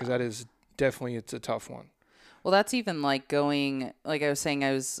structure, because that is definitely, it's a tough one. Well, that's even like going, like I was saying,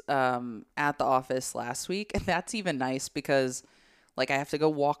 I was at the office last week, and that's even nice because like I have to go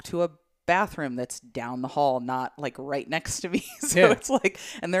walk to a bathroom that's down the hall, not like right next to me. So it's like,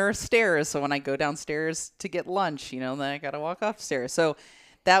 and there are stairs. So when I go downstairs to get lunch, then I got to walk upstairs. So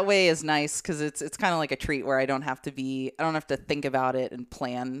that way is nice because it's kind of like a treat where I don't have to think about it and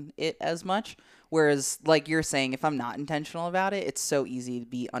plan it as much. Whereas like you're saying, if I'm not intentional about it, it's so easy to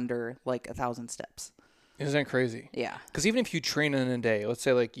be under like 1,000 steps. Isn't that crazy? Yeah. Because even if you train in a day, let's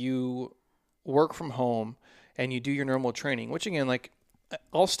say like you work from home and you do your normal training, which again, like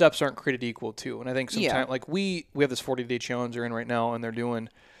all steps aren't created equal too. And I think sometimes like we have this 40-day challenge they're in right now, and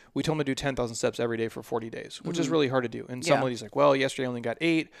we told them to do 10,000 steps every day for 40 days, which is really hard to do. And some lady's like, well, yesterday I only got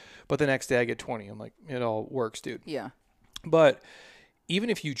 8, but the next day I get 20. I'm like, it all works, dude. Yeah. But even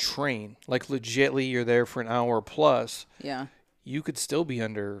if you train, like legitly you're there for an hour plus, you could still be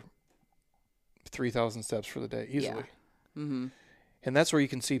under 3,000 steps for the day easily. Yeah. Mm-hmm. And that's where you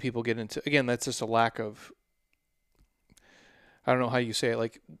can see people get into, again, that's just a lack of, I don't know how you say it.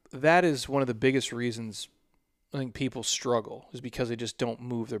 Like that is one of the biggest reasons I think people struggle, is because they just don't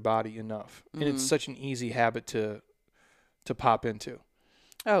move their body enough. Mm-hmm. And it's such an easy habit to pop into.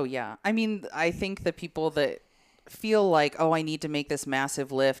 Oh yeah. I mean, I think the people that feel like, oh, I need to make this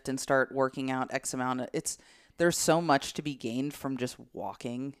massive lift and start working out X amount, there's so much to be gained from just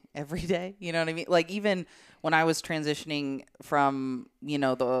walking every day. You know what I mean? Like even when I was transitioning from,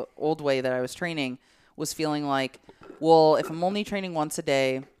 the old way that I was training, was feeling like, well, if I'm only training once a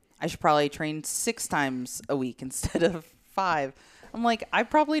day, I should probably train 6 times a week instead of 5. I'm like, I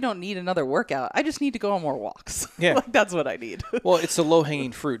probably don't need another workout. I just need to go on more walks. Yeah. Like that's what I need. Well, it's the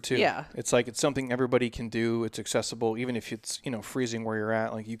low-hanging fruit too. Yeah. It's like, it's something everybody can do. It's accessible. Even if it's, freezing where you're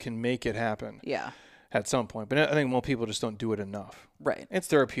at, like you can make it happen. Yeah. At some point. But I think more people just don't do it enough. Right. It's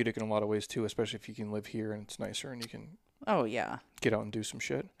therapeutic in a lot of ways too, especially if you can live here and it's nicer and you can get out and do some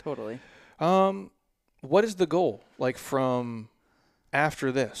shit. Totally. What is the goal, like, from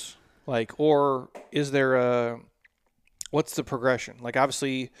after this? Like, or is there what's the progression? Like,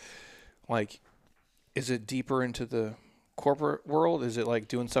 obviously, like, is it deeper into the corporate world? Is it, like,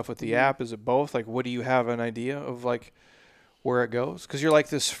 doing stuff with the app? Is it both? Like, what do you have an idea of, like, where it goes? Because you're, like,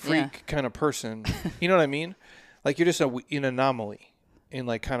 this freak kind of person. You know what I mean? Like, you're just an anomaly in,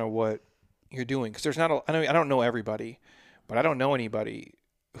 like, kind of what you're doing. Because there's not I don't know everybody, but I don't know anybody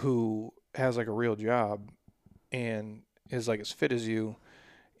who has like a real job and is like as fit as you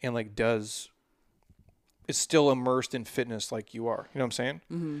and like is still immersed in fitness like you are. You know what I'm saying?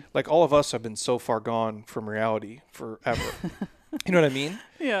 Mm-hmm. Like all of us have been so far gone from reality forever. You know what I mean?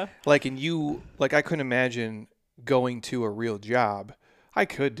 Yeah. Like, and you, like, I couldn't imagine going to a real job. I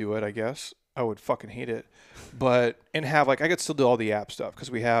could do it, I guess. I would fucking hate it. But, and have like, I could still do all the app stuff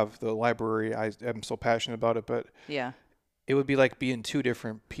because we have the library. I'm so passionate about it, but it would be like being 2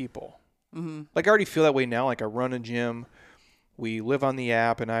 different people. Mm-hmm. Like I already feel that way now. Like I run a gym, we live on the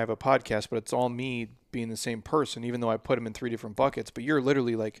app, and I have a podcast, but it's all me being the same person, even though I put them in 3 different buckets. But you're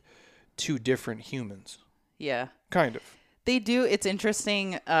literally like 2 different humans. Yeah. Kind of. They do. It's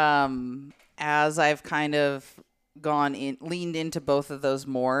interesting. As I've kind of leaned into both of those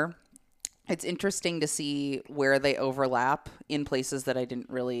more, it's interesting to see where they overlap in places that I didn't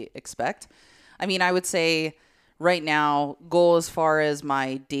really expect. I mean, I would say right now, goal as far as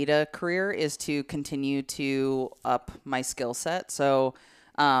my data career is to continue to up my skill set. So,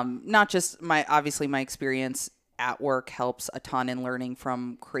 not just obviously my experience at work helps a ton in learning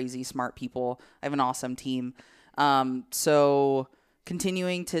from crazy smart people. I have an awesome team. So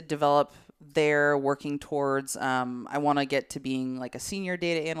continuing to develop there, working towards, I want to get to being like a senior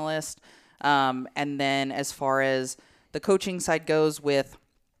data analyst. And then as far as the coaching side goes with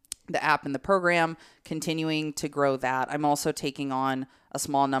the app and the program, continuing to grow that. I'm also taking on a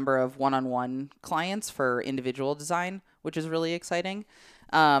small number of one-on-one clients for individual design, which is really exciting.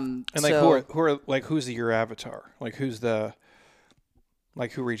 And like, who are like, who's your avatar? Like, who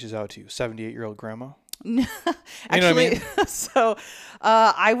reaches out to you? 78-year-old grandma? Actually, you know what I mean? So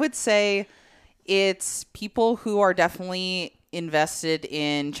I would say it's people who are definitely invested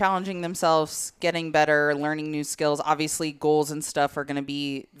in challenging themselves, getting better, learning new skills. Obviously, goals and stuff are going to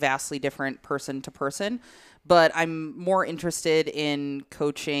be vastly different person to person, but I'm more interested in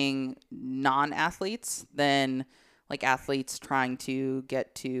coaching non-athletes than like athletes trying to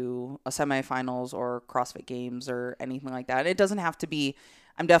get to a semifinals or CrossFit Games or anything like that. It doesn't have to be.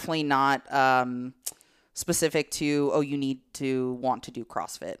 I'm definitely not specific to, you need to want to do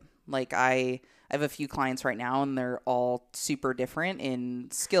CrossFit. Like I have a few clients right now and they're all super different in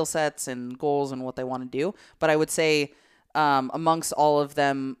skill sets and goals and what they want to do. But I would say amongst all of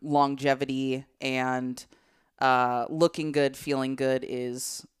them, longevity and looking good, feeling good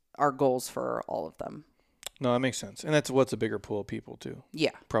is our goals for all of them. No, that makes sense. And that's what's a bigger pool of people too. Yeah.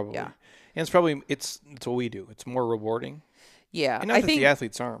 Probably. Yeah. And it's probably, it's what we do. It's more rewarding. Yeah. And not that the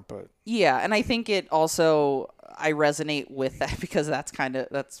athletes aren't, but. Yeah. And I think it also, I resonate with that because that's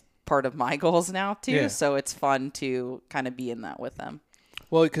part of my goals now too. Yeah. So it's fun to kind of be in that with them.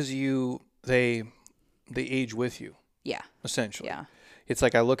 Well, because they age with you. Yeah. Essentially. Yeah. It's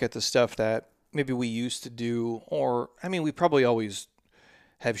like I look at the stuff that maybe we used to do, or, I mean, we probably always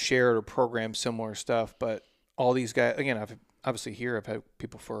have shared or programmed similar stuff, but all these guys, again, I've had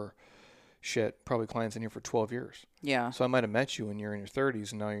people for probably clients in here for 12 years. Yeah. So I might have met you when you're in your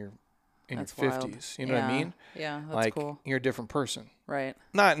 30s and now you're in your 50s. Wild. You know what I mean? Yeah, that's like, cool. You're a different person. Right.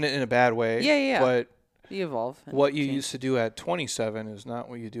 Not in a bad way. Yeah. But you evolve. What you used to do at 27 is not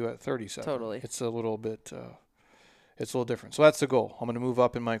what you do at 37. Totally. It's a little bit, it's a little different. So that's the goal. I'm going to move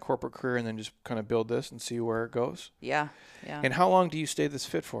up in my corporate career and then just kind of build this and see where it goes. Yeah. And how long do you stay this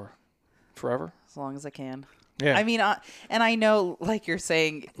fit for? Forever? As long as I can. Yeah. I mean, and I know, like you're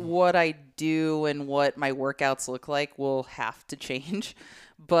saying, what I do and what my workouts look like will have to change,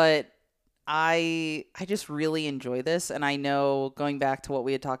 but I just really enjoy this. And I know, going back to what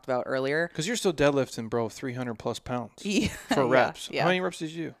we had talked about earlier, because you're still deadlifting, bro, 300 plus pounds for reps. Yeah. How many reps did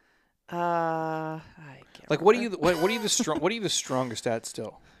you do? I can't like, remember. what are you the strongest at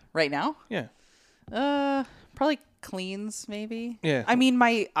still? Right now? Yeah. Probably cleans, maybe. Yeah. I mean,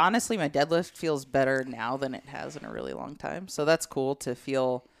 my deadlift feels better now than it has in a really long time. So that's cool to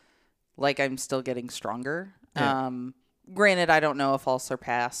feel like I'm still getting stronger. Yeah. Granted, I don't know if I'll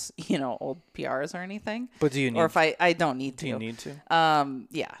surpass, old PRs or anything. But do you need or if I don't need to. Do you need to?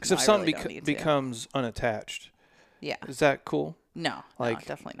 Yeah. Because if something becomes unattached, yeah. Is that cool? No,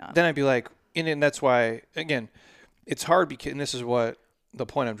 definitely not. Then I'd be like, and that's why, again, it's hard because, and this is what the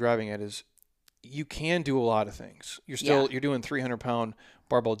point I'm driving at is, you can do a lot of things. You're doing 300-pound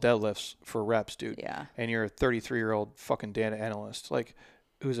barbell deadlifts for reps, dude. Yeah. And you're a 33-year-old fucking data analyst, like,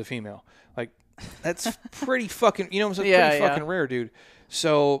 who's a female. Like, that's pretty fucking, pretty fucking rare, dude.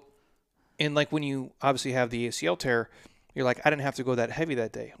 So, and like when you obviously have the ACL tear, you're like, I didn't have to go that heavy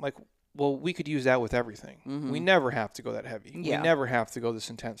that day. I'm like, well, we could use that with everything. Mm-hmm. We never have to go that heavy. Yeah. We never have to go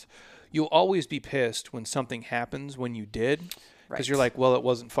this intense. You'll always be pissed when something happens when you did. Because you're like, well, it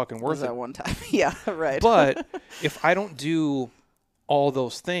wasn't fucking worth it. That one time. Yeah, right. But if I don't do all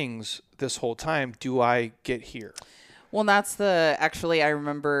those things this whole time, do I get here? Well, actually, I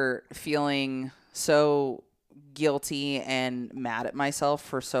remember feeling so guilty and mad at myself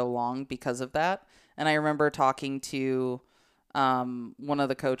for so long because of that. And I remember talking to one of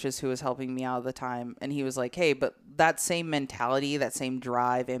the coaches who was helping me out at the time. And he was like, hey, but that same mentality, that same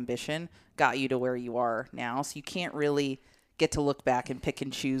drive, ambition got you to where you are now. So you can't really get to look back and pick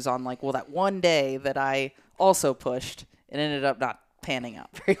and choose on like, well, that one day that I also pushed and ended up not panning out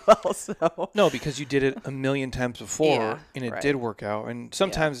very well. So no, because you did it a million times before and it did work out. And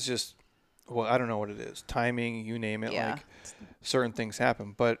sometimes it's just, well, I don't know what it is. Timing, you name it. Like certain things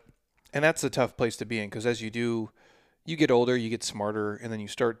happen. And that's a tough place to be in because as you do you get older, you get smarter, and then you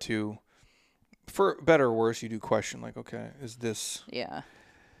start to, for better or worse, you do question like, okay, is this? Yeah.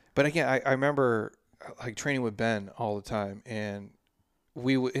 But again, I remember like training with Ben all the time, and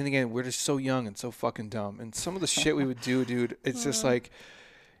we would, and again, we're just so young and so fucking dumb, and some of the shit we would do, dude, it's just like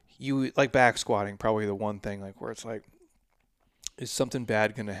you like back squatting, probably the one thing like where it's like, is something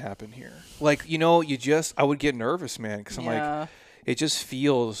bad gonna happen here? Like, you know, I would get nervous, man, because I'm like, it just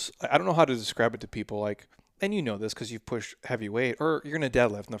feels, I don't know how to describe it to people, like, and you know this because you've pushed heavy weight, or you're gonna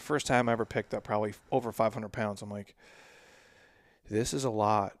deadlift. And the first time I ever picked up probably over 500 pounds, I'm like, this is a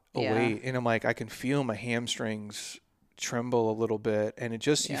lot of weight, and I'm like, I can feel my hamstrings tremble a little bit, and it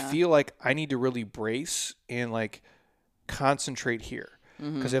just you feel like I need to really brace and like concentrate here,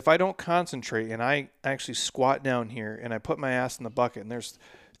 because if I don't concentrate and I actually squat down here and I put my ass in the bucket and there's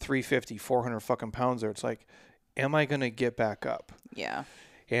 350 400 fucking pounds there, it's like, am I gonna get back up?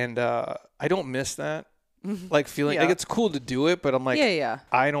 And I don't miss that, like feeling like it's cool to do it, but I'm like,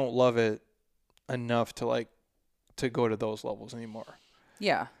 I don't love it enough to like to go to those levels anymore.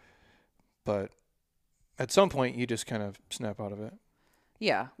 But at some point you just kind of snap out of it.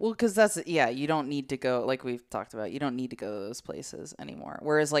 Well, because you don't need to go, like we've talked about, you don't need to go to those places anymore.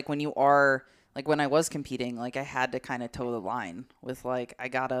 Whereas like when you are, like when I was competing, like I had to kind of toe the line with like, I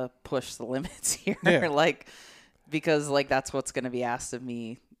gotta push the limits here. Like, because like that's what's going to be asked of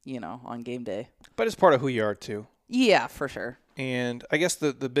me, you know, on game day. But it's part of who you are too. Yeah, for sure. And I guess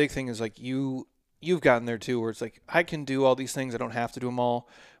the big thing is like you've gotten there too, where it's like, I can do all these things. I don't have to do them all.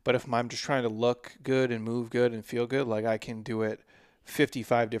 But if I'm just trying to look good and move good and feel good, like I can do it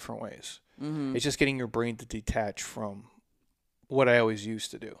 55 different ways. It's just getting your brain to detach from what I always used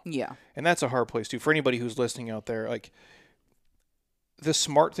to do. And that's a hard place too. For anybody who's listening out there, like the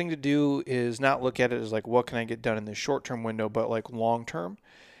smart thing to do is not look at it as like, what can I get done in this short-term window, but like long-term.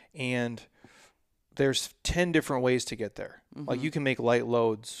 And there's 10 different ways to get there. Like you can make light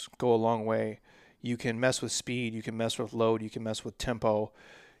loads go a long way. You can mess with speed. You can mess with load. You can mess with tempo.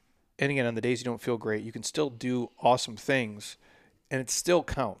 And again, on the days you don't feel great, you can still do awesome things, and it still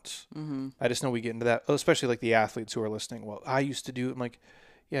counts. I just know we get into that, especially like the athletes who are listening. Well, I used to do, I'm like,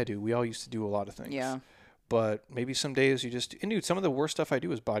 yeah, dude, we all used to do a lot of things. But maybe some days you just, and dude, some of the worst stuff I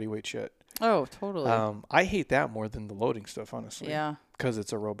do is body weight shit. Oh, totally. I hate that more than the loading stuff, honestly. Because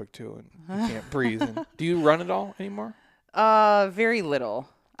it's aerobic too, and you can't breathe. And do you run at all anymore? Very little.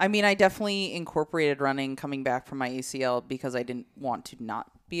 I mean, I definitely incorporated running coming back from my ACL because I didn't want to not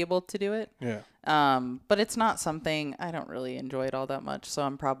be able to do it. But it's not something, I don't really enjoy it all that much. So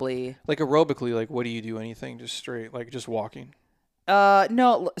I'm probably like aerobically, like what do you do? Anything just straight, like just walking?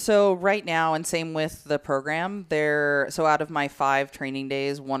 No. So right now, and same with the program, so out of my 5 training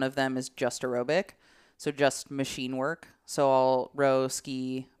days, one of them is just aerobic. So just machine work. So I'll row,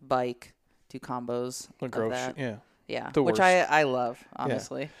 ski, bike, do combos. Like gross, that. Yeah, which I love,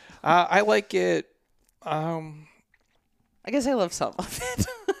 honestly. I like it. I guess I love some of it.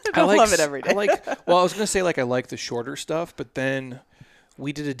 I don't love it every day. Well, I was going to say, like, I like the shorter stuff, but then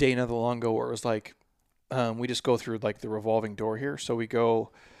we did a day not that long ago where it was like, we just go through, like, the revolving door here. So we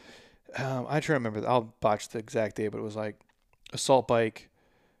go, I try to remember, I'll botch the exact day, but it was like assault bike,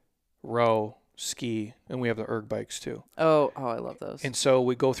 row, ski, and we have the erg bikes too. Oh, I love those. And so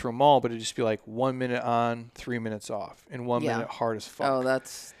we go through them all, but it'd just be like 1 minute on, 3 minutes off, and 1 minute hard as fuck. Oh,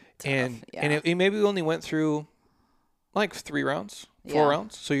 that's tough. And maybe we only went through like 3 rounds, 4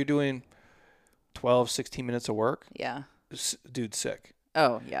 rounds. So you're doing 12, 16 minutes of work. Dude, sick.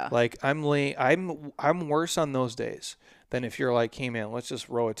 Oh yeah. Like I'm worse on those days than if you're like, hey man, let's just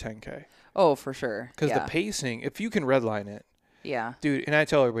row a 10K. Oh, for sure. Because the pacing, if you can redline it. Dude, and I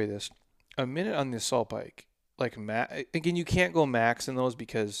tell everybody this. A minute on the assault bike, like again, you can't go max in those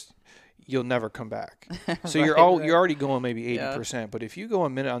because you'll never come back. So you're already going maybe 80%. But if you go a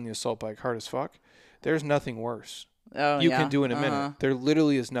minute on the assault bike hard as fuck, there's nothing worse. You can do in a minute. There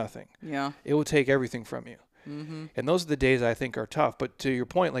literally is nothing. It will take everything from you. And those are the days I think are tough. But to your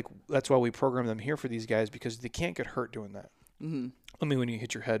point, like that's why we program them here for these guys, because they can't get hurt doing that. I mean, when you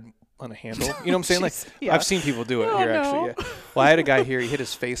hit your head on a handle, you know what I'm saying? Like I've seen people do it here actually. Yeah. Well, I had a guy here. He hit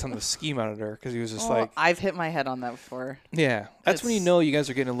his face on the ski monitor because he was just like. I've hit my head on that before. Yeah, that's when you know you guys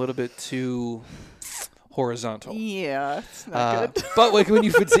are getting a little bit too horizontal. Yeah, it's not good. But like when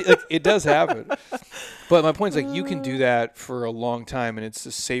you see, like it does happen. But my point is like you can do that for a long time, and it's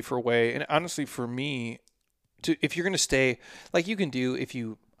a safer way. And honestly, for me, if you're gonna stay, like you can do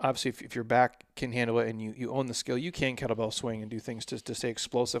obviously, if your back can handle it and you own the skill, you can kettlebell swing and do things to stay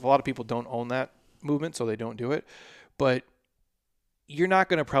explosive. A lot of people don't own that movement, so they don't do it. But you're not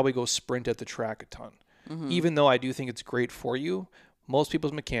going to probably go sprint at the track a ton. Even though I do think it's great for you, most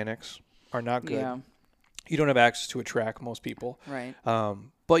people's mechanics are not good. You don't have access to a track, most people. Right.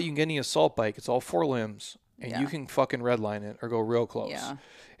 But you can get any assault bike. It's all 4 limbs, and you can fucking redline it or go real close. Yeah.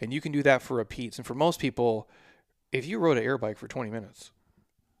 And you can do that for repeats. And for most people, if you rode an air bike for 20 minutes,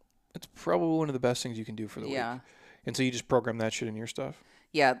 it's probably one of the best things you can do for the week. And so you just program that shit in your stuff.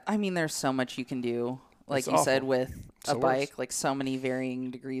 Yeah. I mean, there's so much you can do. Like you said, with a bike, like so many varying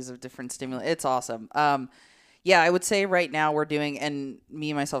degrees of different stimuli. It's awesome. Yeah, I would say right now we're doing, and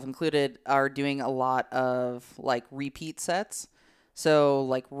me, myself included, are doing a lot of like repeat sets. So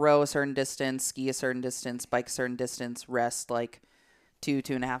like row a certain distance, ski a certain distance, bike a certain distance, rest like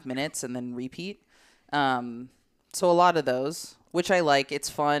 2.5 minutes, and then repeat. So a lot of those, which I like. It's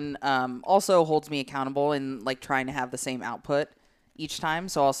fun. Also holds me accountable in like trying to have the same output each time.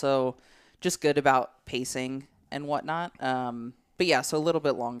 So also just good about pacing and whatnot. But yeah, so a little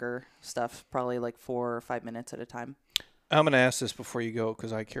bit longer stuff, probably like 4 or 5 minutes at a time. I'm going to ask this before you go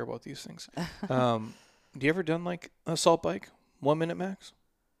because I care about these things. Do you ever done like an assault bike? 1 minute max?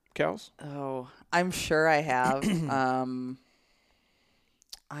 Cows? Oh, I'm sure I have.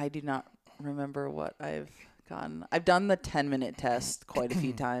 I do not remember what I've gotten. I've done the 10-minute test quite a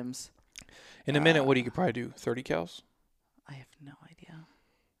few times. In a minute, what do you could probably do? 30 cows? I have no idea.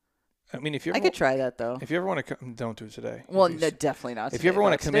 I mean, if you I could try that though. If you ever want to come, don't do it today. Well, no, definitely not. If you ever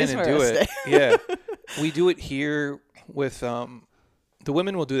want to come in and do it, yeah, we do it here with the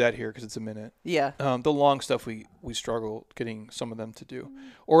women will do that here because it's a minute. Yeah. The long stuff we struggle getting some of them to do,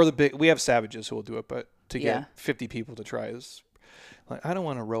 or the big. We have savages who will do it, but to get 50 people to try is like I don't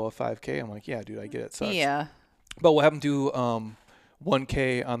want to row a 5K. I'm like, yeah, dude, I get it. Sucks. Yeah. But we'll have them do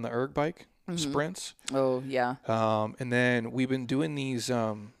 1K on the erg bike sprints. Oh yeah. And then we've been doing these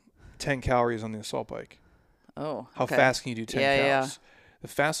 10 calories on the assault bike. Oh. How fast can you do 10 calories? Yeah. The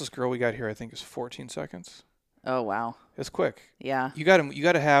fastest girl we got here, I think, is 14 seconds. Oh wow. It's quick. Yeah. You got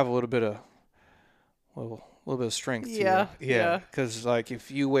to have a little bit of strength. Yeah. Yeah. Because like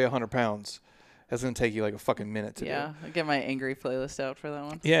if you weigh 100 pounds, that's gonna take you like a fucking minute to do. Yeah. I get my angry playlist out for that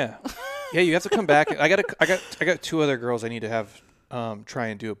one. Yeah. Yeah. You have to come back. I got 2 other girls I need to have try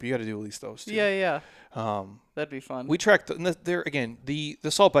and do it, but you got to do at least those 2. Yeah. That'd be fun. We tracked there again. The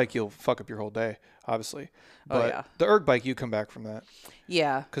assault bike, you'll fuck up your whole day, obviously. But the erg bike, you come back from that.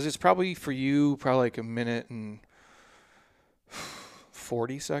 Yeah. Because it's probably for you, probably like a minute and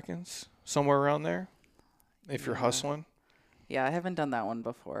 40 seconds, somewhere around there, if you're hustling. Yeah, I haven't done that one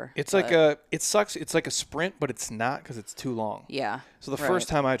before. It's like it sucks. It's like a sprint, but it's not because it's too long. Yeah. So the first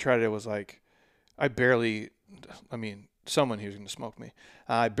time I tried it was like, someone who's going to smoke me.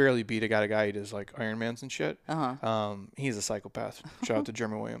 I barely beat a guy who does like Ironmans and shit. He's a psychopath. Shout out to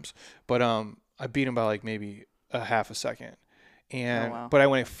Jeremy Williams. But I beat him by like maybe a half a second. And but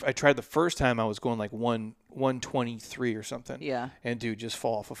I tried the first time, I was going like 123 or something. Yeah. And dude, just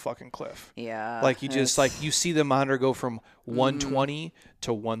fall off a fucking cliff. Yeah. Like you just like you see the monitor go from 120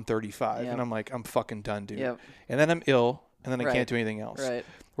 to 135, and I'm like, I'm fucking done, dude. Yep. And then I'm ill, and then I can't do anything else. Right.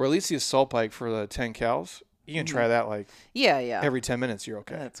 Or at least the assault bike for the 10 cals. You can try that like every 10 minutes. You're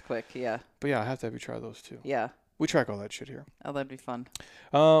okay. That's quick. Yeah. But yeah, I have to have you try those too. Yeah. We track all that shit here. Oh, that'd be fun.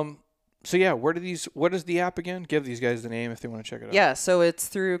 So yeah, what is the app again? Give these guys the name if they want to check it out. Yeah. So it's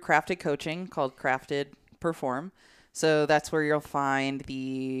through Crafted Coaching called Crafted Perform. So that's where you'll find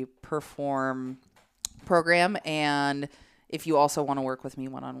the Perform program. And if you also want to work with me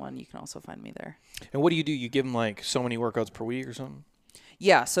one-on-one, you can also find me there. And what do? You give them like so many workouts per week or something?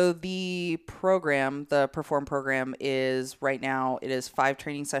 Yeah, so the program, the Perform program is right now, it is 5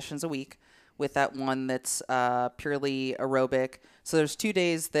 training sessions a week with that one that's purely aerobic. So there's 2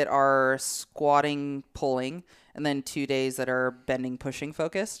 days that are squatting, pulling, and then 2 days that are bending, pushing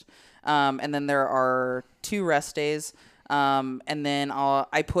focused. And then there are 2 rest days. And then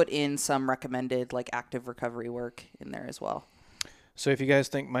I put in some recommended like active recovery work in there as well. So if you guys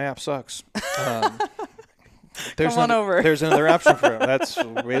think my app sucks, Come on over. There's another option for it. That's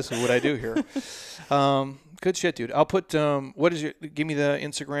basically what I do here. Good shit, dude. I'll put give me the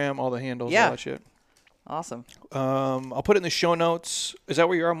Instagram, all the handles, all that shit. Awesome. I'll put it in the show notes. Is that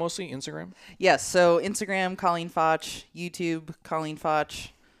where you are mostly? Instagram? Yes. So Instagram, Colleen Fotsch, YouTube, Colleen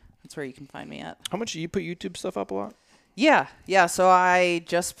Fotsch. That's where you can find me at. How much do you put YouTube stuff up a lot? Yeah. So I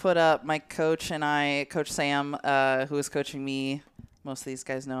just put up my coach and Coach Sam, who is coaching me. Most of these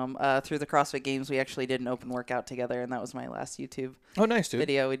guys know him. Through the CrossFit Games, we actually did an open workout together, and that was my last YouTube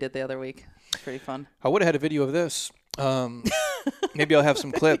video we did the other week. It's pretty fun. I would have had a video of this. Maybe I'll have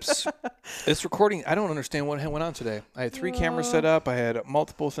some clips. This recording, I don't understand what went on today. I had 3 cameras set up. I had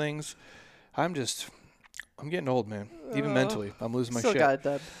multiple things. I'm just I'm getting old, man. Even mentally, I'm losing my Still shit. got it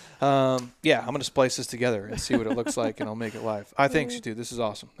done. Yeah, I'm gonna splice this together and see what it looks like, and I'll make it live. I thank you, dude. This is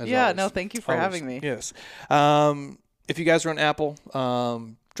awesome. As Yeah, always. no, thank you for having me. Yes. If you guys are on Apple,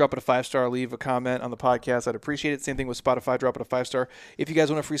 drop it a 5-star, leave a comment on the podcast. I'd appreciate it. Same thing with Spotify. Drop it a 5-star. If you guys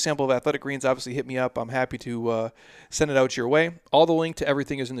want a free sample of Athletic Greens, obviously hit me up. I'm happy to send it out your way. All the link to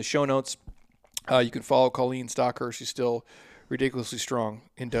everything is in the show notes. You can follow Colleen, stalk her. She's still ridiculously strong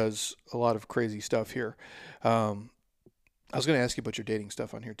and does a lot of crazy stuff here. I was going to ask you about your dating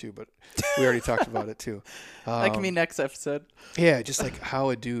stuff on here too, but we already talked about it too. That can be next episode. Yeah, just like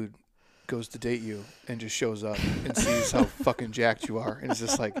how a dude goes to date you and just shows up and sees how fucking jacked you are, and it's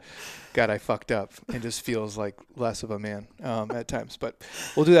just like, God, I fucked up, and just feels like less of a man at times. But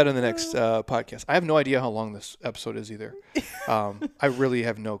we'll do that in the next podcast. I have no idea how long this episode is either. I really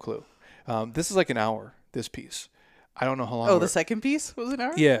have no clue. This is like an hour, this piece. I don't know how long. Oh, the second piece was an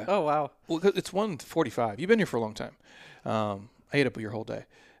hour? Yeah. Oh, wow. Well, it's 1:45. You've been here for a long time. I ate up your whole day.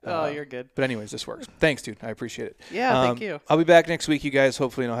 Oh, you're good. But anyways, this works. Thanks, dude. I appreciate it. Yeah, thank you. I'll be back next week, you guys.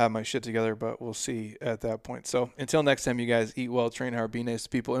 Hopefully, I'll have my shit together, but we'll see at that point. So until next time, you guys, eat well, train hard, be nice to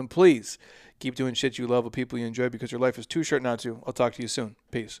people, and please keep doing shit you love with people you enjoy because your life is too short not to. I'll talk to you soon.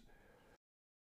 Peace.